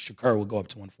 then Shakur will go up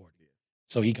to 140.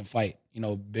 So he can fight,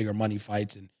 bigger money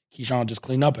fights, and Keyshawn will just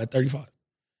clean up at 35.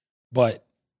 But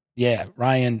yeah,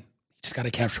 Ryan, you just got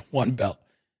to capture one belt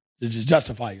to just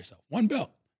justify yourself. One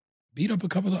belt. Beat up a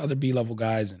couple of other B-level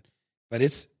guys, but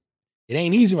it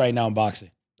ain't easy right now in boxing.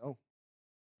 No.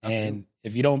 And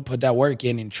if you don't put that work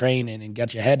in and train and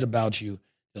get your head about you,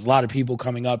 there's a lot of people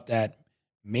coming up that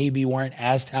maybe weren't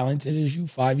as talented as you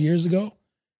 5 years ago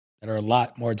that are a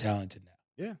lot more talented now.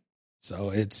 Yeah.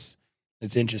 So it's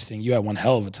interesting. You had one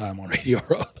hell of a time on Radio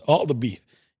Row. All the beef.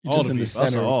 You're just in the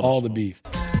center of all the beef.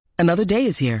 Another day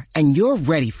is here, and you're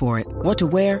ready for it. What to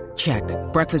wear? Check.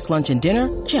 Breakfast, lunch, and dinner?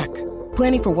 Check.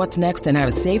 Planning for what's next and how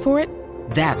to save for it?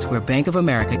 That's where Bank of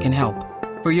America can help.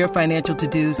 For your financial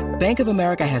to-dos, Bank of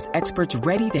America has experts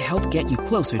ready to help get you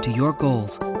closer to your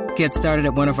goals. Get started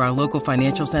at one of our local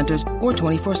financial centers or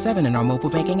 24/7 in our mobile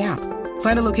banking app.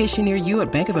 Find a location near you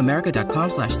at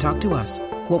bankofamerica.com/talktous.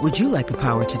 What would you like the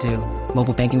power to do?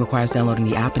 Mobile banking requires downloading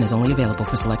the app and is only available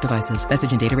for select devices.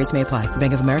 Message and data rates may apply.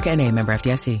 Bank of America N.A., member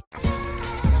FDIC.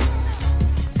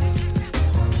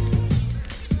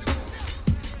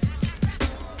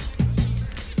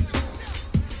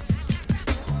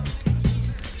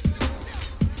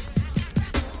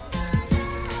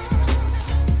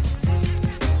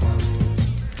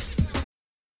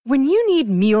 When you need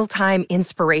mealtime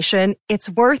inspiration, it's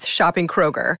worth shopping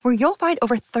Kroger, where you'll find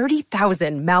over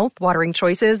 30,000 mouth-watering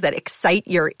choices that excite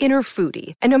your inner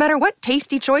foodie. And no matter what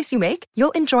tasty choice you make,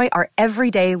 you'll enjoy our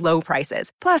everyday low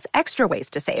prices, plus extra ways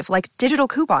to save, like digital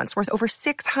coupons worth over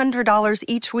 $600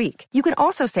 each week. You can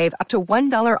also save up to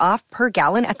 $1 off per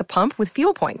gallon at the pump with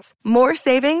fuel points. More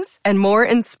savings and more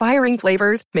inspiring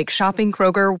flavors make shopping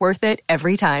Kroger worth it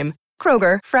every time.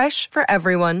 Kroger, fresh for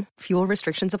everyone. Fuel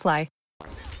restrictions apply.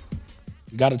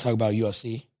 We got to talk about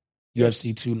UFC.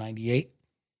 UFC 298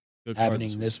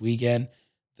 happening this weekend.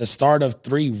 The start of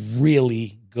 3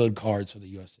 really good cards for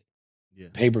the UFC. Yeah.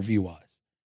 Pay-per-view wise.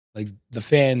 Like the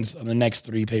fans on the next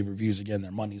 3 pay-per-views, again, their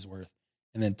money's worth.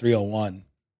 And then 301.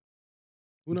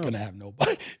 Who knows? Going to have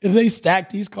nobody. If they stack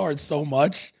these cards so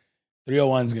much,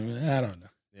 301's going to be, I don't know.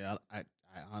 Yeah, I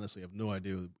honestly have no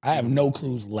idea. I have no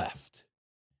clues left.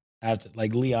 After,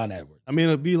 like Leon Edwards. I mean,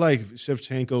 it'd be like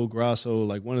Shevchenko, Grasso,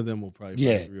 like one of them will probably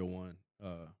fight 301.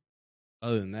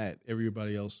 Other than that,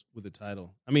 everybody else with the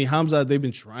title. I mean, Hamzat, they've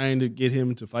been trying to get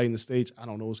him to fight in the States. I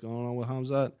don't know what's going on with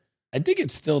Hamzat. I think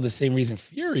it's still the same reason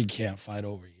Fury can't fight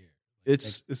over here.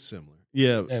 It's similar.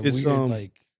 Yeah, it's weird,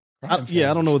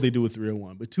 I don't know what they do with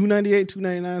 301, but 298,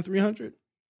 299, 300.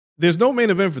 There's no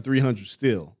main event for 300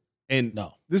 still, and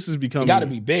no, this is becoming. Got to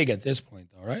be big at this point,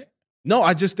 though, right? No,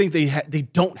 I just think they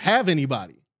don't have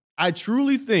anybody. I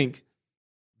truly think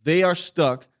they are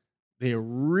stuck. They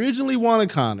originally wanted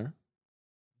Conor.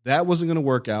 That wasn't going to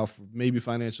work out for maybe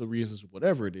financial reasons,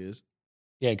 whatever it is.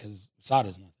 Yeah, because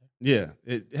Sada's not there. Yeah,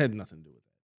 it had nothing to do with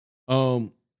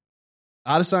that.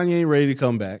 Adesanya ain't ready to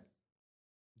come back.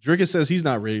 Drickett says he's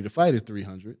not ready to fight at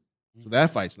 300, so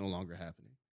that fight's no longer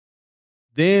happening.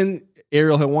 Then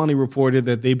Ariel Helwani reported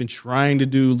that they've been trying to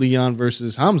do Leon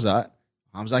versus Hamzat.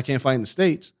 Hamzat can't fight in the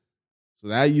States. So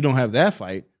now you don't have that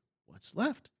fight. What's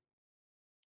left?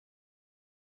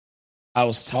 I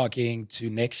was talking to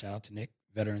Nick, shout out to Nick,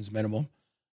 Veterans Minimum,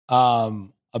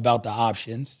 about the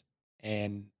options.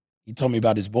 And he told me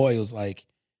about his boy. He was like,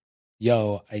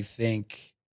 yo, I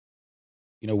think,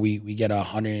 we get a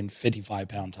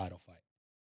 155-pound title fight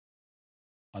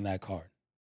on that card.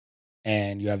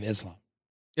 And you have Islam.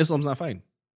 Islam's not fighting.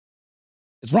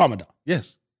 It's Ramadan.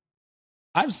 Yes.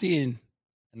 I've seen...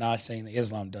 I'm not saying that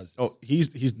Islam does this. Oh,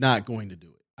 he's not going to do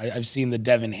it. I've seen the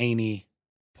Devin Haney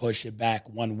push it back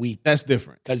 1 week. That's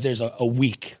different. Because there's a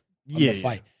week of the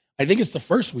fight. I think it's the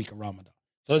first week of Ramadan.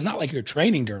 So it's not like you're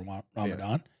training during Ramadan.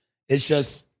 Yeah. It's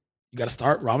just you got to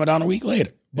start Ramadan a week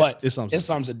later. But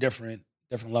Islam's a different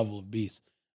level of beast.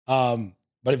 But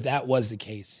if that was the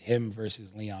case, him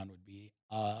versus Leon would be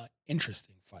an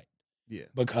interesting fight. Yeah.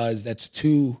 Because that's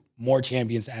 2 more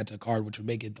champions to add to the card, which would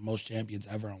make it the most champions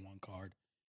ever on one card.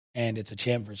 And it's a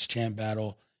champ versus champ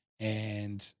battle.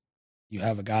 And you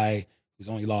have a guy who's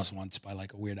only lost once by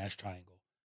like a weird-ass triangle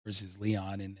versus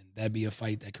Leon. And that'd be a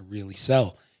fight that could really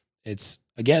sell. It's,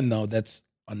 again, though, that's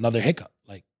another hiccup.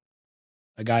 Like,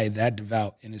 a guy that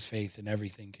devout in his faith and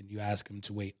everything, can you ask him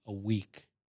to wait a week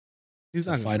to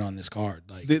fight on this card?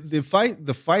 Like the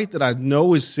fight that I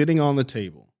know is sitting on the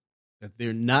table that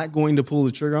they're not going to pull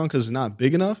the trigger on because it's not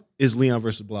big enough is Leon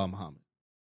versus Bilal Muhammad.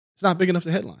 It's not big enough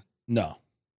to headline. No.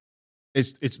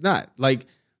 It's not. Like,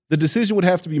 the decision would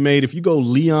have to be made if you go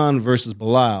Leon versus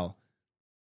Bilal,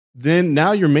 then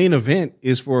now your main event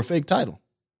is for a fake title.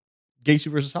 Gaethje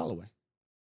versus Holloway.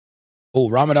 Oh,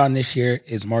 Ramadan this year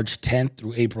is March 10th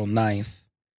through April 9th.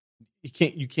 He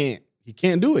can't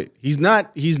do it. He's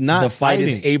not The fight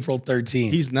fighting. is April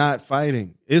 13th. He's not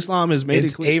fighting. Islam has made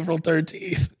it's it clear. April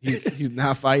 13th. He's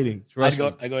not fighting. Trust me.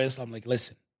 I go to Islam like,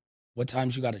 listen, what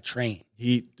times you got to train?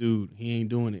 He ain't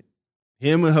doing it.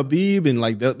 Him and Habib and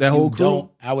like that whole crew.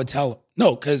 I would tell him.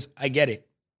 No, because I get it.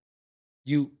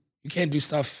 You can't do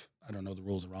stuff, I don't know the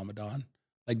rules of Ramadan,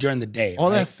 like during the day.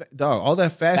 All right?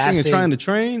 that fasting and trying to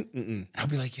train. And I'll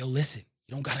be like, yo, listen,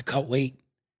 you don't got to cut weight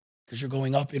because you're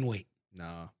going up in weight.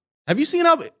 Nah. Have you seen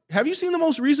the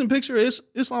most recent picture of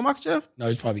Islam Makhachev? No,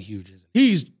 he's probably huge, isn't he?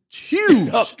 He's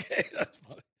huge. Okay, that's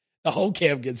funny. The whole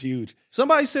camp gets huge.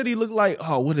 Somebody said he looked like,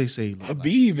 what did they say he looked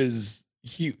Habib is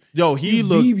huge. Yo,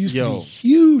 Habib used to be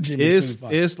huge in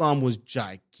Islam was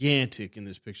gigantic in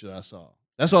this picture that I saw.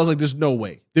 That's why I was like, there's no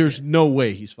way. There's no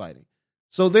way he's fighting.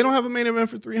 So they don't have a main event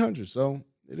for 300. So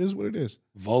it is what it is.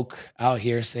 Volk out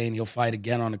here saying he'll fight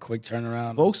again on a quick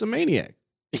turnaround. Volk's a maniac.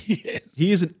 Yes.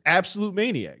 He is an absolute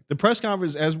maniac. The press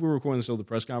conference, as we're recording the show, the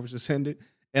press conference just ended.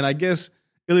 And I guess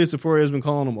Ilya Taporia has been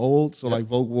calling him old. So like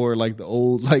Volk wore like the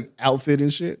old like outfit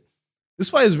and shit.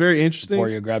 This fight is very interesting.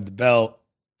 Taporia grabbed the belt.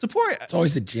 Taporia. It's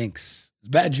always a jinx. It's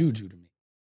bad juju to me.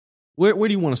 Where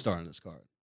do you want to start on this card?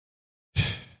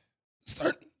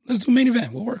 Let's do main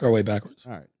event. We'll work our way backwards.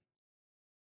 All right.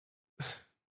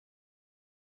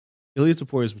 Ilia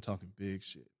Toporia's been talking big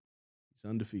shit. He's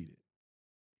undefeated.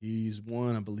 He's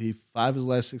won, I believe, 5 of his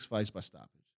last 6 fights by stoppage.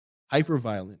 Hyper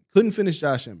violent. Couldn't finish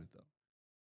Josh Emmett,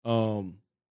 though.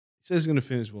 He says he's going to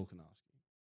finish Volkanovski.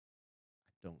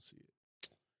 I don't see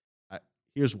it.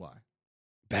 Here's why.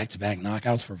 Back-to-back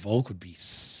knockouts for Volk would be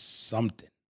something.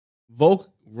 Volk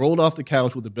rolled off the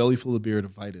couch with a belly full of beer to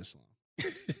fight Islam.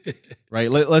 Right?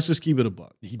 Let's just keep it a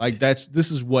buck.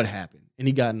 This is what happened. And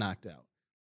he got knocked out.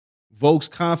 Volk's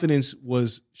confidence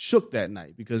was shook that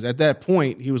night because at that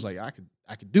point he was like, I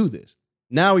could do this.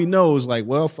 Now he knows, like,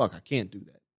 well, fuck, I can't do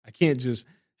that. I can't just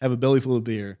have a belly full of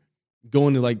beer, go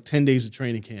into like 10 days of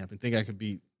training camp and think I could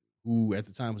beat who at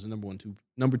the time was the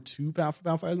number two pound for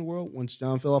pound fighter in the world once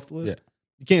John fell off the list. Yeah.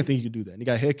 You can't think you could do that. And he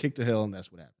got head kicked to hell, and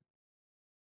that's what happened.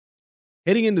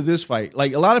 Heading into this fight,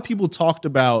 like a lot of people talked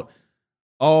about,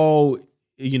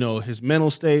 his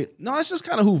mental state. No, it's just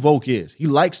kind of who Volk is. He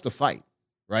likes to fight,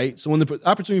 right? So when the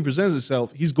opportunity presents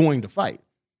itself, he's going to fight.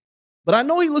 But I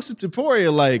know he looks at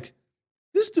Topuria like,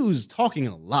 this dude's talking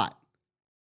a lot.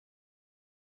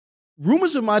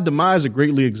 Rumors of my demise are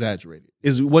greatly exaggerated,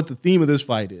 is what the theme of this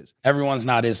fight is. Everyone's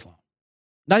not Islam.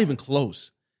 Not even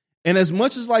close. And as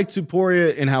much as like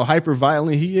Topuria and how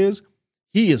hyper-violent he is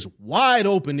wide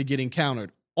open to getting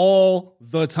countered all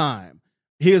the time.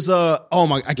 His, I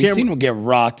can't We've seen him get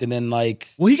rocked and then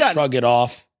shrug it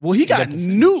off. Well, he got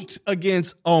nuked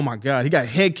against, he got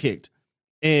head kicked.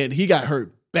 And he got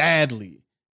hurt badly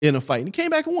in a fight. And he came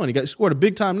back and won. He scored a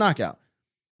big-time knockout.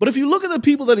 But if you look at the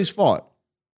people that he's fought,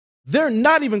 they're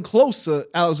not even close to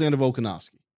Alexander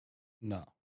Volkanovski. No.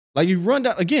 Like, you run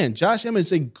down, again, Josh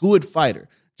Emmett's a good fighter.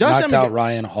 Knocked out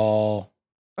Ryan Hall.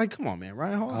 Like, come on, man.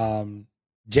 Ryan Hall?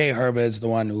 Jay Herbert's the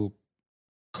one who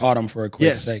caught him for a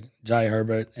quick second. Jai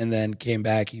Herbert. And then came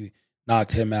back. He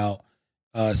knocked him out.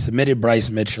 Submitted Bryce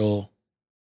Mitchell.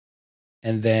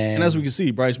 And as we can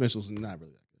see, Bryce Mitchell's not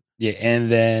really that good. Yeah,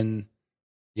 and then,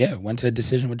 went to a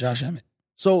decision with Josh Emmett.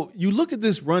 So you look at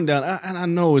this rundown, and I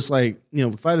know it's like,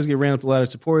 fighters get ran up the ladder.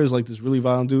 Topuria is like this really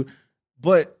violent dude.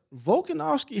 But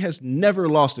Volkanovski has never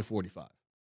lost at 45.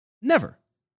 Never.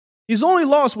 He's only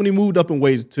lost when he moved up in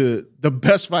weight to the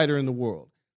best fighter in the world.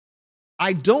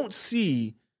 I don't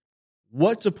see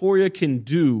what Topuria can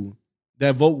do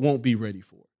that Volk won't be ready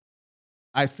for.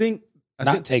 I think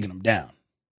taking him down.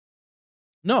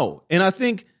 No. And I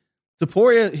think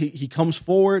Topuria, he comes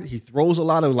forward. He throws a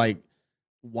lot of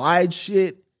wide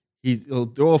shit. He'll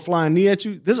throw a flying knee at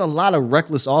you. There's a lot of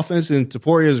reckless offense in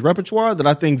Topuria's repertoire that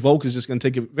I think Volk is just going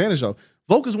to take advantage of.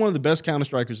 Volk is one of the best counter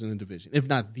strikers in the division, if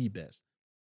not the best.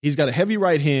 He's got a heavy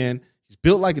right hand. He's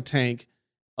built like a tank.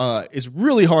 It's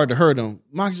really hard to hurt him.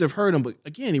 Makhachev hurt him, but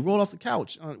again, he rolled off the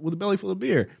couch with a belly full of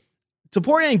beer.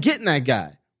 Topuria ain't getting that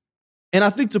guy. And I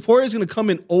think Topuria is going to come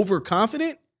in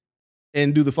overconfident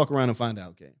and do the fuck around and find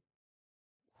out game.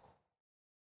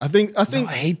 I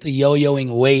hate the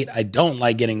yo-yoing weight. I don't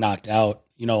like getting knocked out,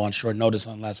 on short notice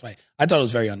on the last fight. I thought it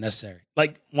was very unnecessary.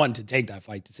 To take that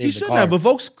fight to save the card. He shouldn't have, but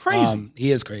Volk's crazy.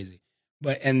 He is crazy.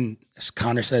 And as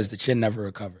Connor says, the chin never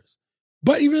recovers.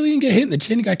 But he really didn't get hit in the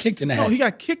chin. He got kicked in the head. No, he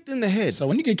got kicked in the head. So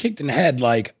when you get kicked in the head,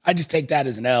 I just take that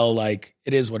as an L. It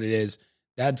is what it is.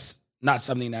 That's not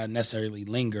something that would necessarily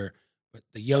linger. But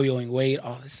the yo-yoing weight,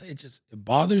 all this, it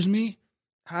bothers me.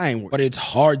 But it's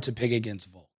hard to pick against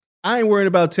Volk. I ain't worried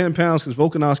about 10 pounds because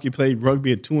Volkanovski played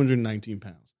rugby at 219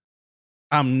 pounds.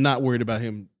 I'm not worried about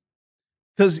him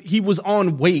because he was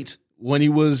on weight when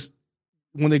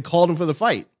they called him for the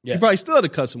fight. Yeah. He probably still had to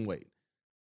cut some weight.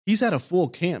 He's at a full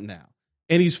camp now,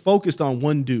 and he's focused on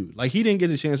one dude. He didn't get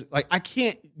a chance. I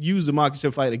can't use the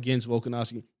Makhachev fight against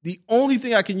Volkanovski. The only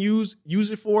thing I can use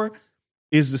it for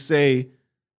is to say,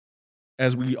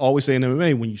 as we always say in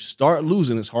MMA, when you start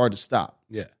losing, it's hard to stop.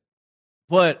 Yeah.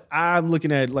 But I'm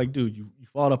looking at dude, you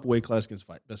fought up a weight class against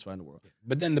best fight in the world.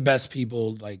 But then the best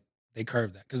people, they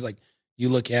curve that. Because, you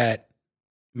look at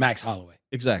Max Holloway.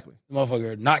 Exactly. The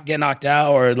motherfucker not get knocked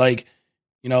out or,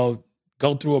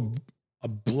 go through a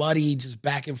bloody just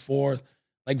back and forth.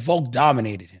 Volk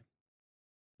dominated him.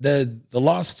 The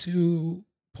loss to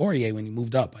Poirier when he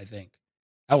moved up, I think.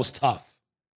 That was tough.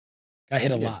 Got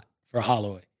hit a lot for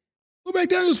Holloway. Go back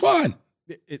down, it was fine.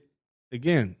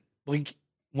 Again.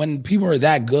 When people are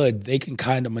that good, they can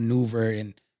kind of maneuver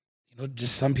and,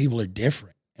 just some people are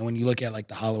different. And when you look at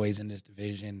the Holloways in this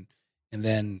division and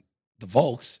then the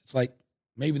Volks, it's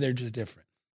maybe they're just different.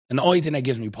 And the only thing that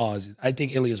gives me pause is I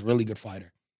think Ilya's a really good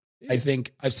fighter. Yeah. I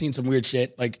think I've seen some weird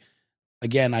shit.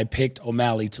 Again, I picked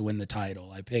O'Malley to win the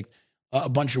title. I picked a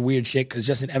bunch of weird shit because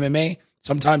just in MMA,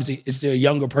 sometimes it's the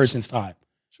younger person's time.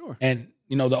 Sure. And,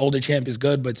 the older champ is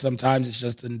good, but sometimes it's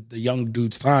just the young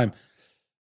dude's time.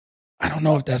 I don't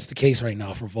know if that's the case right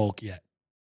now for Volk yet.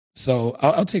 So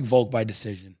I'll take Volk by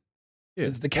decision. Yeah.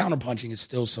 The counterpunching is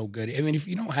still so good. I mean, if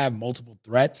you don't have multiple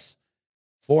threats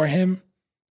for him,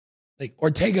 like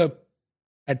Ortega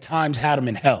at times had him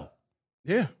in hell.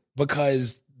 Yeah.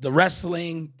 Because the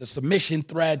wrestling, the submission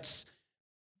threats,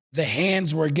 the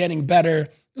hands were getting better.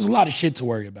 There's a lot of shit to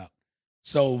worry about.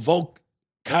 So Volk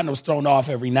kind of was thrown off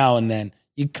every now and then.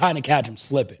 You kind of catch him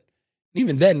slipping. And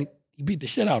even then, he beat the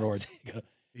shit out of Ortega.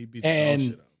 He beat the dog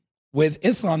shit out. With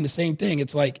Islam, the same thing.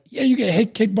 It's like, yeah, you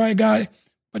get kicked by a guy,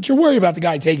 but you're worried about the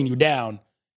guy taking you down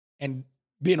and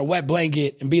being a wet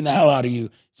blanket and beating the hell out of you.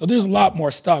 So there's a lot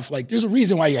more stuff. Like, there's a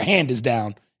reason why your hand is down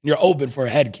and you're open for a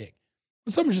head kick.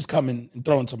 But someone's just coming and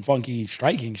throwing some funky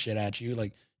striking shit at you.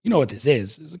 Like, you know what this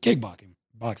is. It's a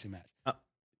boxing match.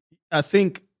 I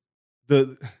think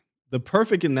the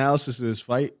perfect analysis of this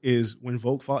fight is when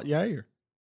Volk fought Yair.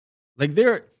 Like,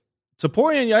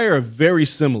 Topuria and Yair are very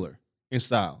similar in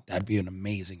style. That'd be an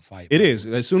amazing fight. It is.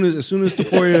 As soon as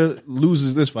Topuria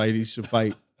loses this fight, he should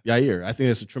fight Yair. I think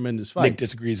that's a tremendous fight. Nick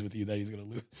disagrees with you that he's going to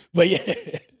lose. But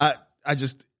yeah.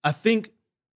 I think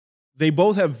they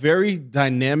both have very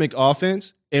dynamic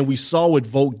offense, and we saw what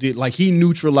Volk did. Like, he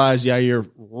neutralized Yair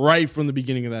right from the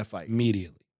beginning of that fight.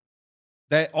 Immediately.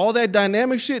 All that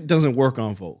dynamic shit doesn't work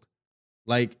on Volk.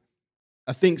 Like,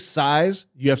 I think size,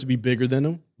 you have to be bigger than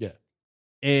him. Yeah.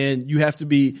 And you have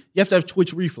to have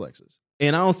twitch reflexes.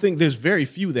 And I don't think there's very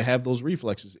few that have those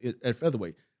reflexes at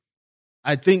featherweight.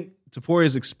 I think Topuria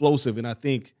is explosive, and I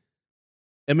think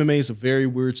MMA is a very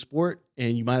weird sport,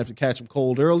 and you might have to catch him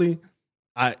cold early.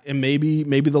 And maybe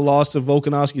the loss of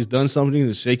Volkanovski has done something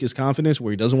to shake his confidence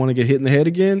where he doesn't want to get hit in the head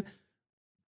again.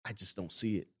 I just don't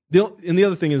see it. And the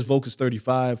other thing is Volk is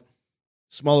 35.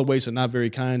 Smaller weights are not very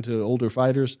kind to older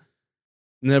fighters.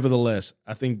 Nevertheless,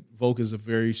 I think Volk is a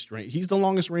very strange. He's the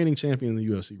longest reigning champion in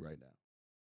the UFC right now.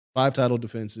 5 title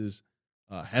defenses,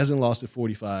 hasn't lost at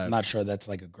 45. I'm not sure that's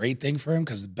like a great thing for him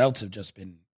because the belts have just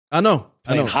been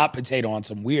playing hot potato on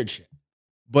some weird shit.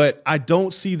 But I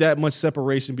don't see that much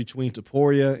separation between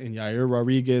Topuria and Yair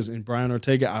Rodriguez and Brian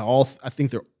Ortega. I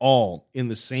think they're all in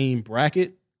the same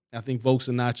bracket. I think Volk's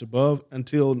a notch above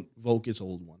until Volk gets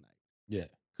old one night. Yeah.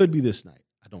 Could be this night.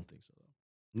 I don't think so,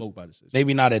 though. Volk by decision.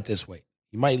 Maybe not at this weight.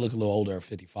 He might look a little older at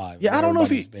 55. Yeah, I don't know if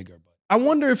he's bigger. But I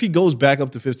wonder if he goes back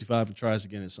up to 55 and tries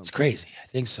again at some point. It's crazy. I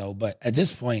think so. But at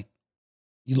this point,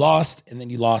 you lost, and then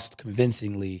you lost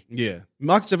convincingly. Yeah.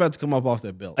 Makhachev had to come up off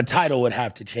that belt. A title would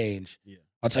have to change. Yeah.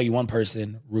 I'll tell you one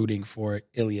person rooting for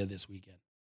Ilya this weekend.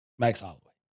 Max Holloway.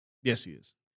 Yes, he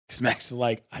is. Because Max is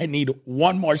like, I need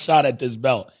one more shot at this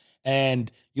belt.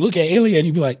 And you look at Ilya and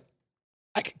you be like,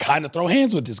 I could kind of throw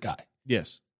hands with this guy.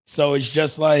 Yes. So it's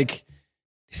just like,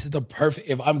 this is the perfect,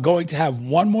 if I'm going to have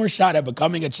one more shot at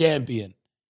becoming a champion,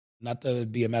 not the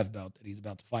BMF belt that he's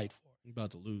about to fight for. He's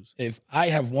about to lose. If I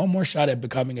have one more shot at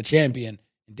becoming a champion,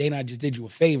 and Dana, I just did you a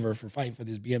favor for fighting for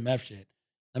this BMF shit,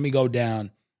 let me go down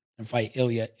and fight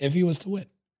Ilya if he was to win.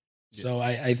 Yeah. So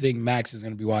I think Max is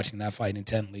going to be watching that fight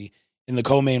intently. In the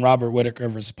co-main, Robert Whittaker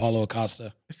versus Paulo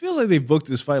Acosta. It feels like they've booked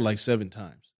this fight like 7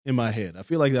 times in my head. I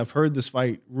feel like I've heard this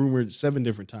fight rumored 7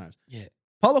 different times. Yeah.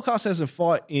 Paulo Acosta hasn't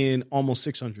fought in almost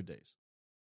 600 days.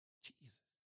 Jesus.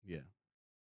 Yeah.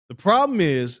 The problem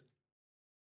is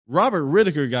Robert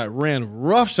Whittaker got ran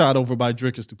roughshod over by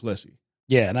Dricus du Plessis.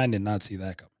 Yeah, and I did not see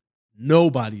that coming.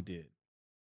 Nobody did.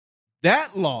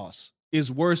 That loss is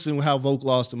worse than how Volk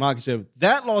lost to Makhachev.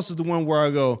 That loss is the one where I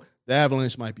go, the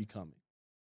avalanche might be coming.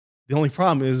 The only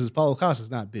problem is Paulo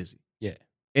Acosta's not busy. Yeah.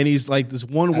 And he's like this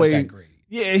one not way. That great.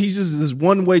 Yeah, he's just this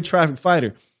one-way traffic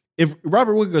fighter. If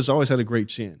Robert Whittaker's always had a great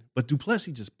chin, but du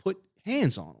Plessis just put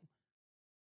hands on him.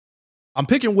 I'm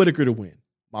picking Whittaker to win.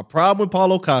 My problem with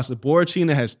Paulo Costa,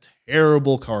 Borrachina has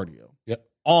terrible cardio. Yep.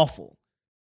 Awful.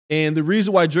 And the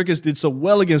reason why Dricus did so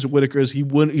well against Whittaker is he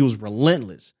was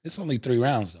relentless. It's only 3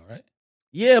 rounds, though, right?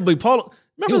 Yeah, but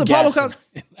remember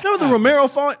the Romero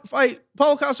fight?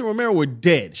 Paulo Costa and Romero were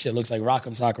dead. Shit looks like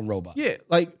Rock'em Sock'em Robot. Yeah,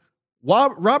 like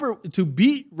to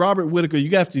beat Robert Whittaker, you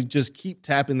have to just keep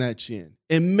tapping that chin.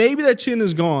 And maybe that chin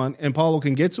is gone and Paulo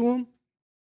can get to him.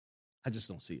 I just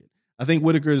don't see it. I think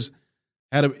Whittaker's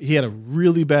had a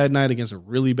really bad night against a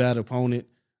really bad opponent,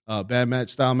 bad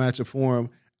style matchup for him.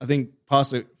 I think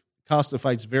Costa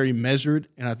fights very measured,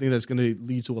 and I think that's going to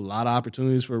lead to a lot of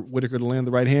opportunities for Whittaker to land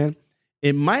the right hand.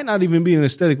 It might not even be an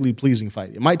aesthetically pleasing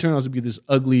fight. It might turn out to be this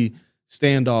ugly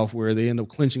standoff where they end up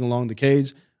clinching along the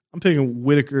cage. I'm picking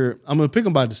Whittaker. I'm going to pick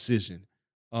him by decision.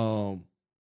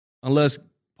 Unless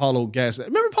Paulo gas.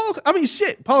 Remember Paulo?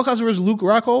 Paulo Costa versus Luke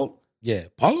Rockhold? Yeah,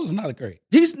 Paulo's not great.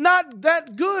 He's not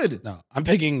that good. No, I'm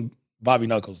picking Bobby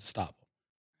Knuckles to stop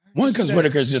him. One, because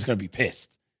Whittaker's just going to be pissed.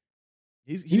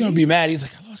 He's going to be mad. He's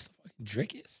like, I lost the fucking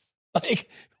Drickus. Like,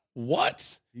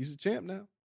 what? He's a champ now.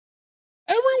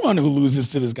 Everyone who loses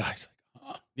to this guy's like,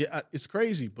 huh? Yeah, it's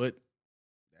crazy, but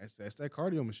that's that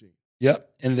cardio machine. Yep.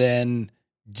 And then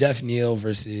Jeff Neal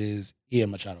versus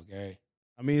Ian Machado Gary.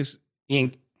 I mean,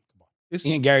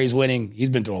 Ian Gary's winning. He's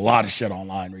been through a lot of shit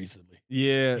online recently.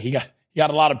 Yeah. He got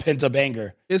a lot of pent-up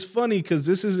anger. It's funny because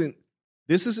this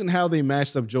isn't how they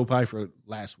matched up Joe Pyfer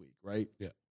last week, right? Yeah.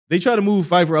 They tried to move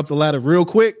Pyfer up the ladder real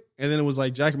quick, and then it was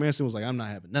like Jack Manson was like, I'm not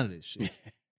having none of this shit.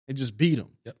 And just beat him.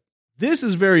 Yep. This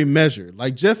is very measured.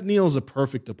 Like, Jeff Neal's a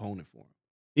perfect opponent for him.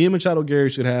 Ian Machado Gary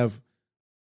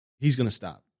he's going to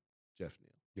stop Jeff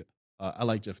Neal. Yeah. I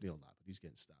like Jeff Neal a lot, but he's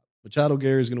getting stopped. Machado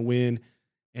Gary is going to win,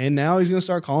 and now he's going to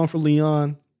start calling for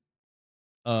Leon.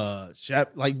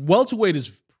 Welterweight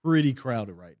is pretty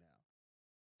crowded right now.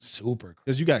 Super crowded.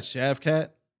 Because you got Shavkat.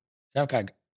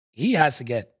 He has to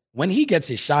get, when he gets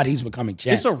his shot, he's becoming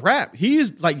champ. It's a wrap. He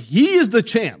is the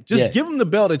champ. Just give him the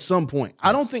belt at some point. Yes.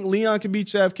 I don't think Leon can beat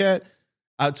Shavkat.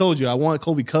 I told you, I want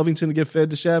Colby Covington to get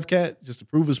fed to Shavkat just to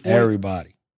prove his point.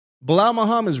 Everybody. Bilal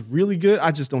Muhammad is really good.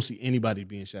 I just don't see anybody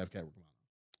being Shavkat.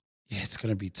 Yeah, it's going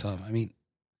to be tough. I mean,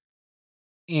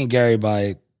 Ian Gary,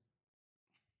 I'm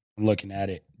looking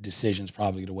at it, decision's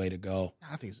probably the way to go.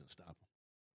 I think it's going to stop him.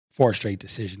 4 straight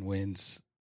decision wins.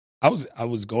 I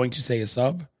was going to say a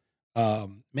sub,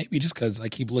 maybe just because I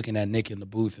keep looking at Nick in the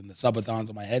booth and the subathons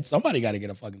in my head. Somebody got to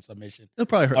get a fucking submission. They'll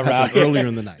probably happen earlier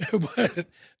in the night.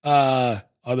 But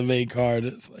on the main card,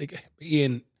 it's like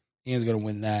Ian's going to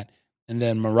win that. And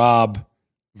then Merab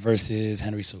versus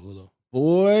Henry Cejudo.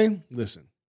 Boy, listen.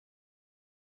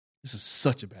 This is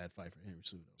such a bad fight for Henry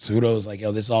Cejudo. Cejudo's like,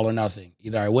 yo, this is all or nothing.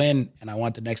 Either I win and I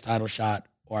want the next title shot,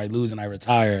 or I lose and I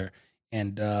retire.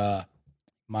 And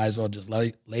might as well just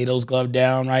lay those gloves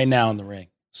down right now in the ring.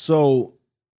 So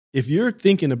if you're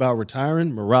thinking about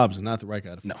retiring, Merab's not the right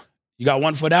guy to fight. No. You got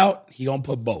one foot out, he going to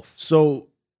put both. So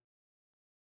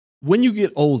when you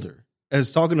get older,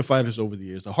 as talking to fighters over the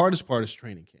years, the hardest part is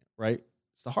training camp, right?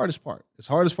 It's the hardest part. It's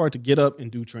the hardest part to get up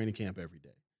and do training camp every day.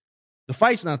 The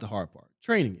fight's not the hard part.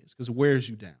 Training is, because it wears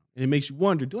you down. And it makes you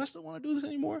wonder, do I still want to do this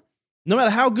anymore? No matter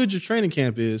how good your training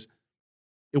camp is,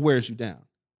 it wears you down.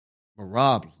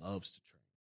 Merab loves to train,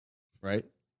 right?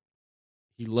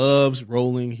 He loves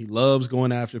rolling. He loves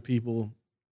going after people.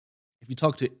 If you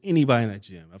talk to anybody in that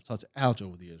gym, I've talked to Aljo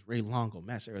over the years, Ray Longo,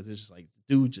 Matt Serra, they're just like,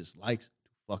 dude just likes to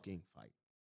fucking fight.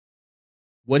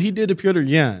 What he did to Petr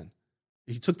Yan,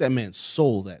 he took that man's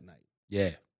soul that night.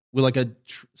 Yeah. With like a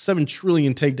 7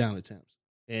 trillion takedown attempts.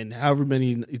 And however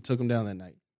many he took him down that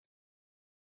night.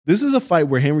 This is a fight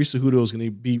where Henry Cejudo is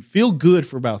going to feel good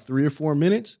for about 3 or 4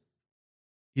 minutes.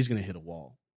 He's going to hit a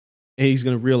wall. And he's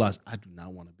going to realize, I do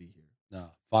not want to be here.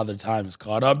 No, Father Time has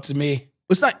caught up to me.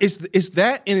 It's not. It's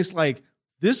that, and it's like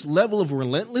this level of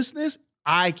relentlessness.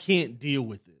 I can't deal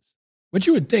with this. But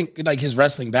you would think like his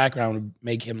wrestling background would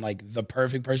make him like the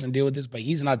perfect person to deal with this, but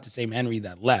he's not the same Henry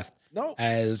that left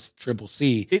as Triple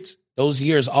C. It's those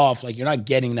years off, like you're not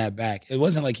getting that back. It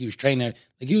wasn't like he was training,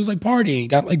 like he was like partying, he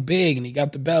got like big and he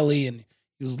got the belly and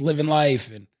he was living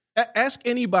life. And ask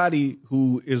anybody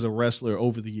who is a wrestler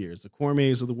over the years, the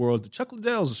Cormiers of the world, the Chuck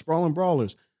Liddells, the Sprawling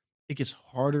Brawlers. It gets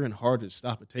harder and harder to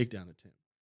stop a takedown attempt.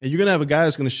 And you're going to have a guy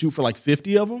that's going to shoot for like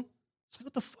 50 of them. It's like,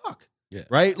 what the fuck? Yeah.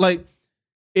 Right? Like,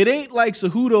 it ain't like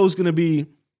Cejudo's going to be,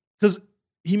 because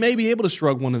he may be able to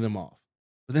shrug one of them off.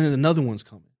 But then another one's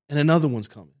coming, and another one's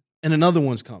coming, and another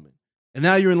one's coming. And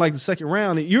now you're in like the second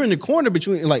round, and you're in the corner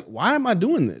between, like, why am I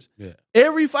doing this? Yeah.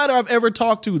 Every fighter I've ever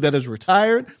talked to that is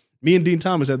retired, me and Dean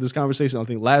Thomas had this conversation, I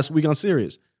think, last week on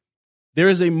Sirius. There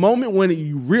is a moment when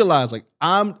you realize, like,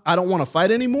 I don't want to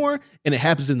fight anymore, and it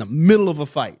happens in the middle of a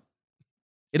fight.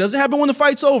 It doesn't happen when the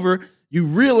fight's over. You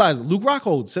realize, Luke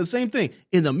Rockhold said the same thing.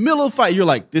 In the middle of the fight, you're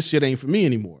like, this shit ain't for me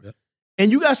anymore. Yep.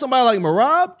 And you got somebody like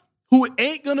Merab who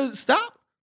ain't going to stop.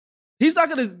 He's not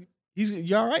going to,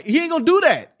 you all right? He ain't going to do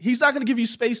that. He's not going to give you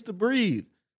space to breathe.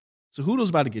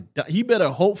 Cejudo's about to get done. He better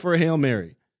hope for a Hail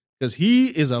Mary because he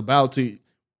is about to,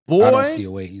 boy. I don't see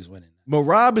a way he's winning.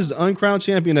 Merab is the uncrowned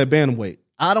champion at bantamweight.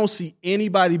 I don't see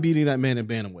anybody beating that man at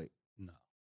bantamweight. No.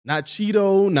 Not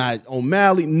Cheeto, not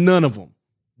O'Malley, none of them.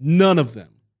 None of them.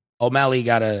 O'Malley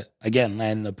got to, again,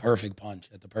 land the perfect punch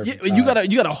at the perfect time. You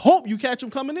gotta hope you catch him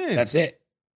coming in. That's it.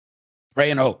 Pray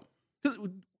and hope.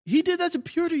 He did that to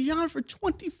Petr Yan for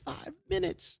 25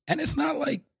 minutes. And it's not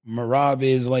like Merab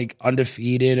is like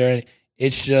undefeated or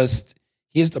it's just,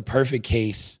 he's the perfect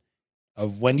case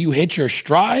of when you hit your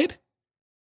stride,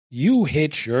 you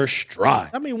hit your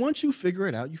stride. I mean, once you figure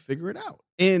it out, you figure it out.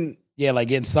 And yeah, like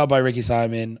getting subbed by Ricky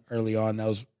Simon early on, that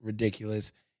was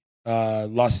ridiculous.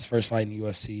 Lost his first fight in the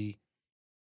UFC.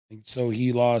 So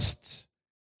he lost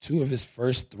 2 of his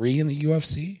first 3 in the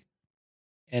UFC,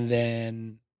 and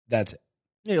then that's it.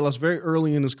 Yeah, he lost very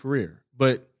early in his career,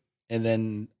 and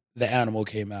then the animal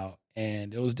came out,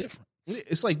 and it was different.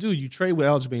 It's like, dude, you trade with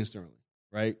Aljamain Sterling,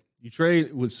 right? You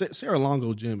trade with Sarah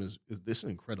Longo gym is this an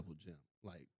incredible gym.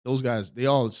 Like those guys, they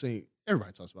all say,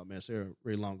 everybody talks about, man, Sarah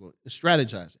Ray Longo is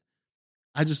strategizing.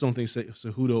 I just don't think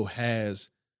Cejudo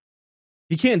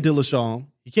he can't Dillashaw him.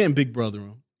 He can't Big Brother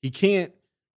him.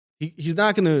 He's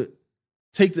not going to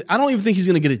I don't even think he's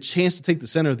going to get a chance to take the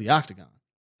center of the octagon.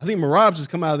 I think Merab's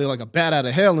just come out of there like a bat out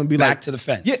of hell and be back to the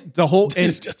fence. Yeah, the whole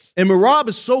and Merab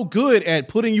is so good at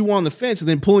putting you on the fence and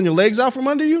then pulling your legs out from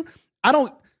under you.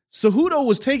 Cejudo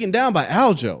was taken down by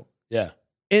Aljo. Yeah.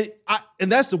 And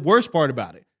that's the worst part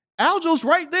about it. Aljo's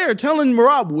right there telling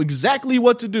Merab exactly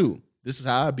what to do. This is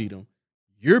how I beat him.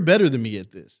 You're better than me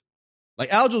at this.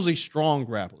 Like Aljo's a strong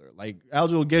grappler. Like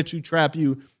Aljo will get you, trap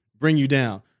you, bring you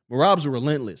down. Merab's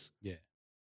relentless. Yeah.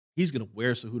 He's gonna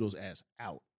wear Cejudo's ass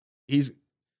out.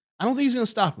 I don't think he's going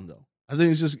to stop him, though. I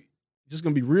think it's just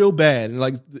going to be real bad. And,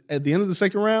 like, at the end of the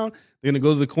second round, they're going to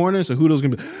go to the corner, so Cejudo's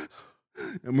going to be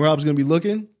 – and Merab's going to be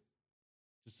looking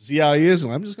just to see how he is,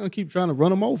 and I'm just going to keep trying to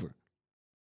run him over.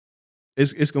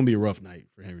 It's going to be a rough night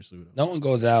for Henry Cejudo. No one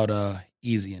goes out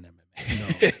easy in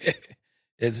MMA. No.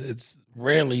 It's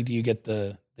rarely do you get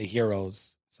the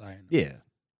heroes sign. Yeah.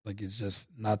 Like, it's just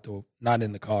not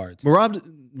in the cards. Merab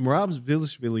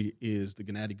Dvalishvili is the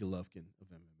Gennady Golovkin of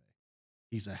MMA.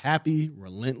 He's a happy,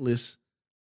 relentless,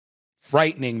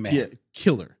 frightening man. Yeah,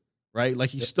 killer, right? Like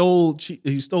he stole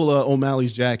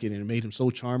O'Malley's jacket and it made him so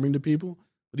charming to people,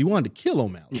 but he wanted to kill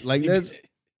O'Malley. Like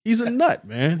he's a nut,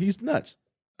 man. He's nuts.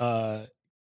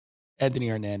 Anthony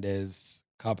Hernandez,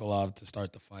 Kopylov to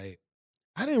start the fight.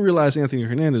 I didn't realize Anthony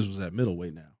Hernandez was at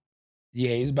middleweight now.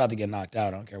 Yeah, he's about to get knocked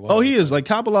out. I don't care what. Oh, he is. Like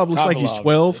Kopylov looks like he's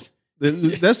 12.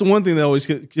 That's the one thing that always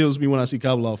kills me when I see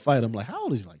Kopylov fight. I'm like, how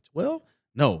old is he? Like 12?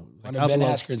 No, like Ben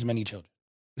Askren's many children.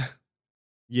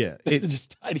 Yeah,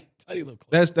 just tiny little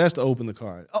clip. That's to open the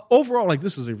card. Overall, like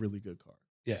this is a really good card.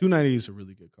 Yeah, 290 is a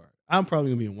really good card. I'm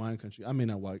probably gonna be in wine country. I may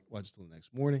not watch till the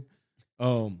next morning.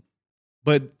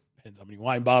 But depends how many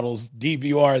wine bottles deep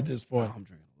you are at this point. I'm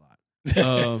drinking a lot.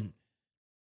 I'm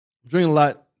drinking a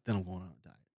lot. Then I'm going on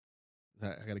a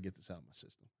diet. I got to get this out of my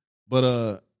system.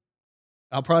 But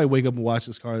I'll probably wake up and watch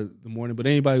this card in the morning. But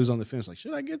anybody who's on the fence, like,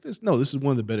 should I get this? No, this is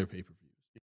one of the better pay-per-views.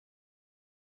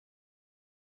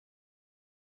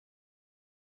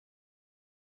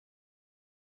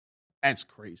 That's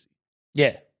crazy.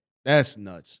 Yeah. That's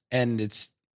nuts. And I'm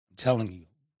telling you,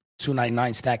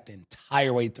 299 stacked the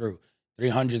entire way through.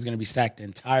 300 is going to be stacked the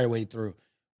entire way through.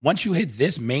 Once you hit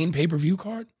this main pay-per-view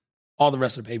card, all the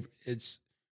rest of the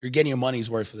you're getting your money's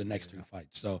worth for the next 3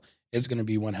 fights. So it's going to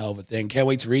be one hell of a thing. Can't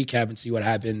wait to recap and see what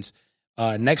happens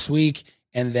next week.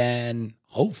 And then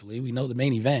hopefully we know the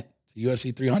main event, the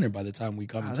UFC 300 by the time we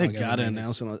come. They got to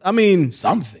announce it. I mean,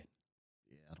 something.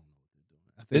 Yeah, I don't know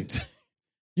what they're doing. I think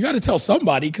you got to tell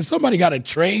somebody because somebody got to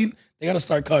train. They got to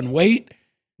start cutting weight.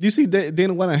 Do you see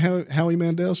Dana White on Howie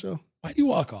Mandel show? Why do you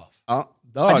walk off?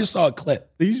 Dog, I just saw a clip.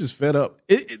 He's just fed up.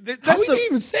 How he didn't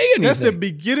even say anything? That's the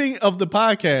beginning of the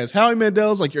podcast. Howie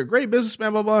Mandel's like, you're a great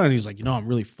businessman, blah, blah. And he's like, I'm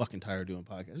really fucking tired of doing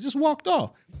podcasts. He just walked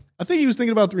off. I think he was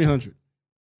thinking about 300.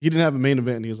 He didn't have a main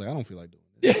event, and he was like, I don't feel like doing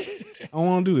this. I don't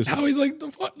want to do this. Howie's like,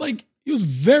 the fuck? Like, he was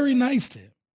very nice to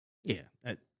him.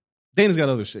 Yeah. Dana's got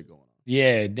other shit going on.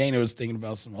 Yeah, Dana was thinking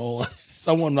about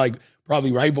someone like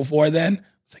probably right before then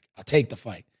was like, I'll take the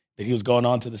fight. Then he was going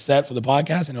on to the set for the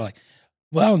podcast, and they're like,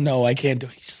 well, no, I can't do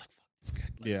it. He's just like, fuck, it's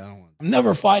good. Yeah, I don't want to. I'm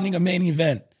never finding a main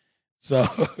event. So,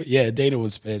 yeah, Dana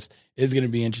was pissed. It's going to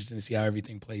be interesting to see how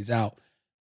everything plays out.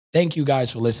 Thank you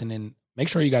guys for listening. Make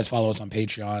sure you guys follow us on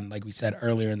Patreon. Like we said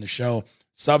earlier in the show,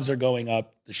 subs are going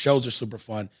up. The shows are super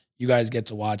fun. You guys get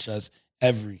to watch us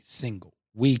every single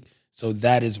week. So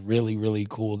that is really, really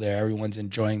cool there. Everyone's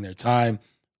enjoying their time.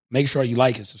 Make sure you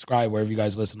like and subscribe wherever you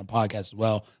guys listen to podcasts as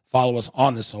well. Follow us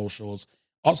on the socials.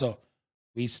 Also,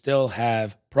 we still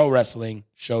have pro wrestling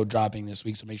show dropping this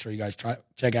week, so make sure you guys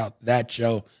check out that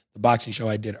show, the boxing show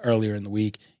I did earlier in the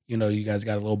week. You know, you guys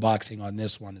got a little boxing on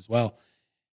this one as well.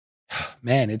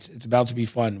 Man, it's about to be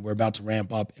fun. We're about to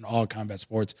ramp up in all combat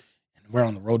sports, and we're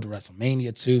on the road to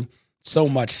WrestleMania too. So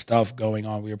much stuff going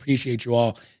on. We appreciate you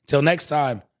all. Till next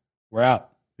time, we're out.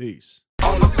 Peace.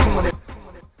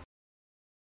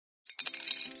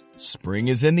 Spring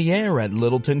is in the air at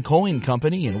Littleton Coin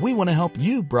Company, and we want to help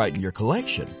you brighten your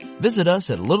collection. Visit us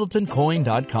at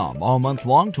littletoncoin.com all month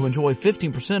long to enjoy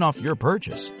 15% off your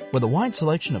purchase. With a wide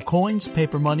selection of coins,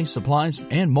 paper money, supplies,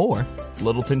 and more,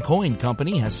 Littleton Coin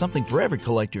Company has something for every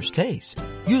collector's taste.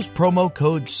 Use promo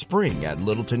code SPRING at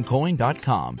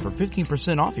littletoncoin.com for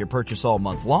 15% off your purchase all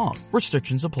month long.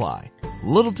 Restrictions apply.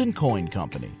 Littleton Coin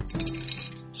Company.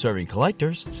 Serving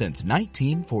collectors since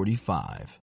 1945.